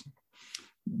Holies.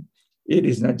 It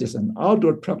is not just an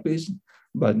outward practice,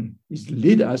 but it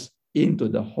leads us into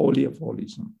the Holy of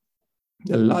Holies.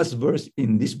 The last verse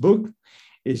in this book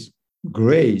is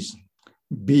grace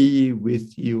be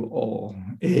with you all.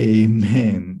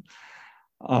 Amen.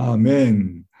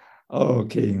 Amen.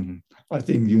 Okay, I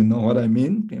think you know what I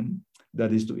mean.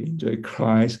 That is to enjoy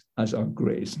Christ as our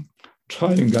grace.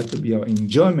 Trying God to be our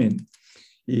enjoyment.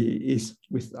 He is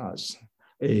with us.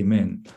 Amen.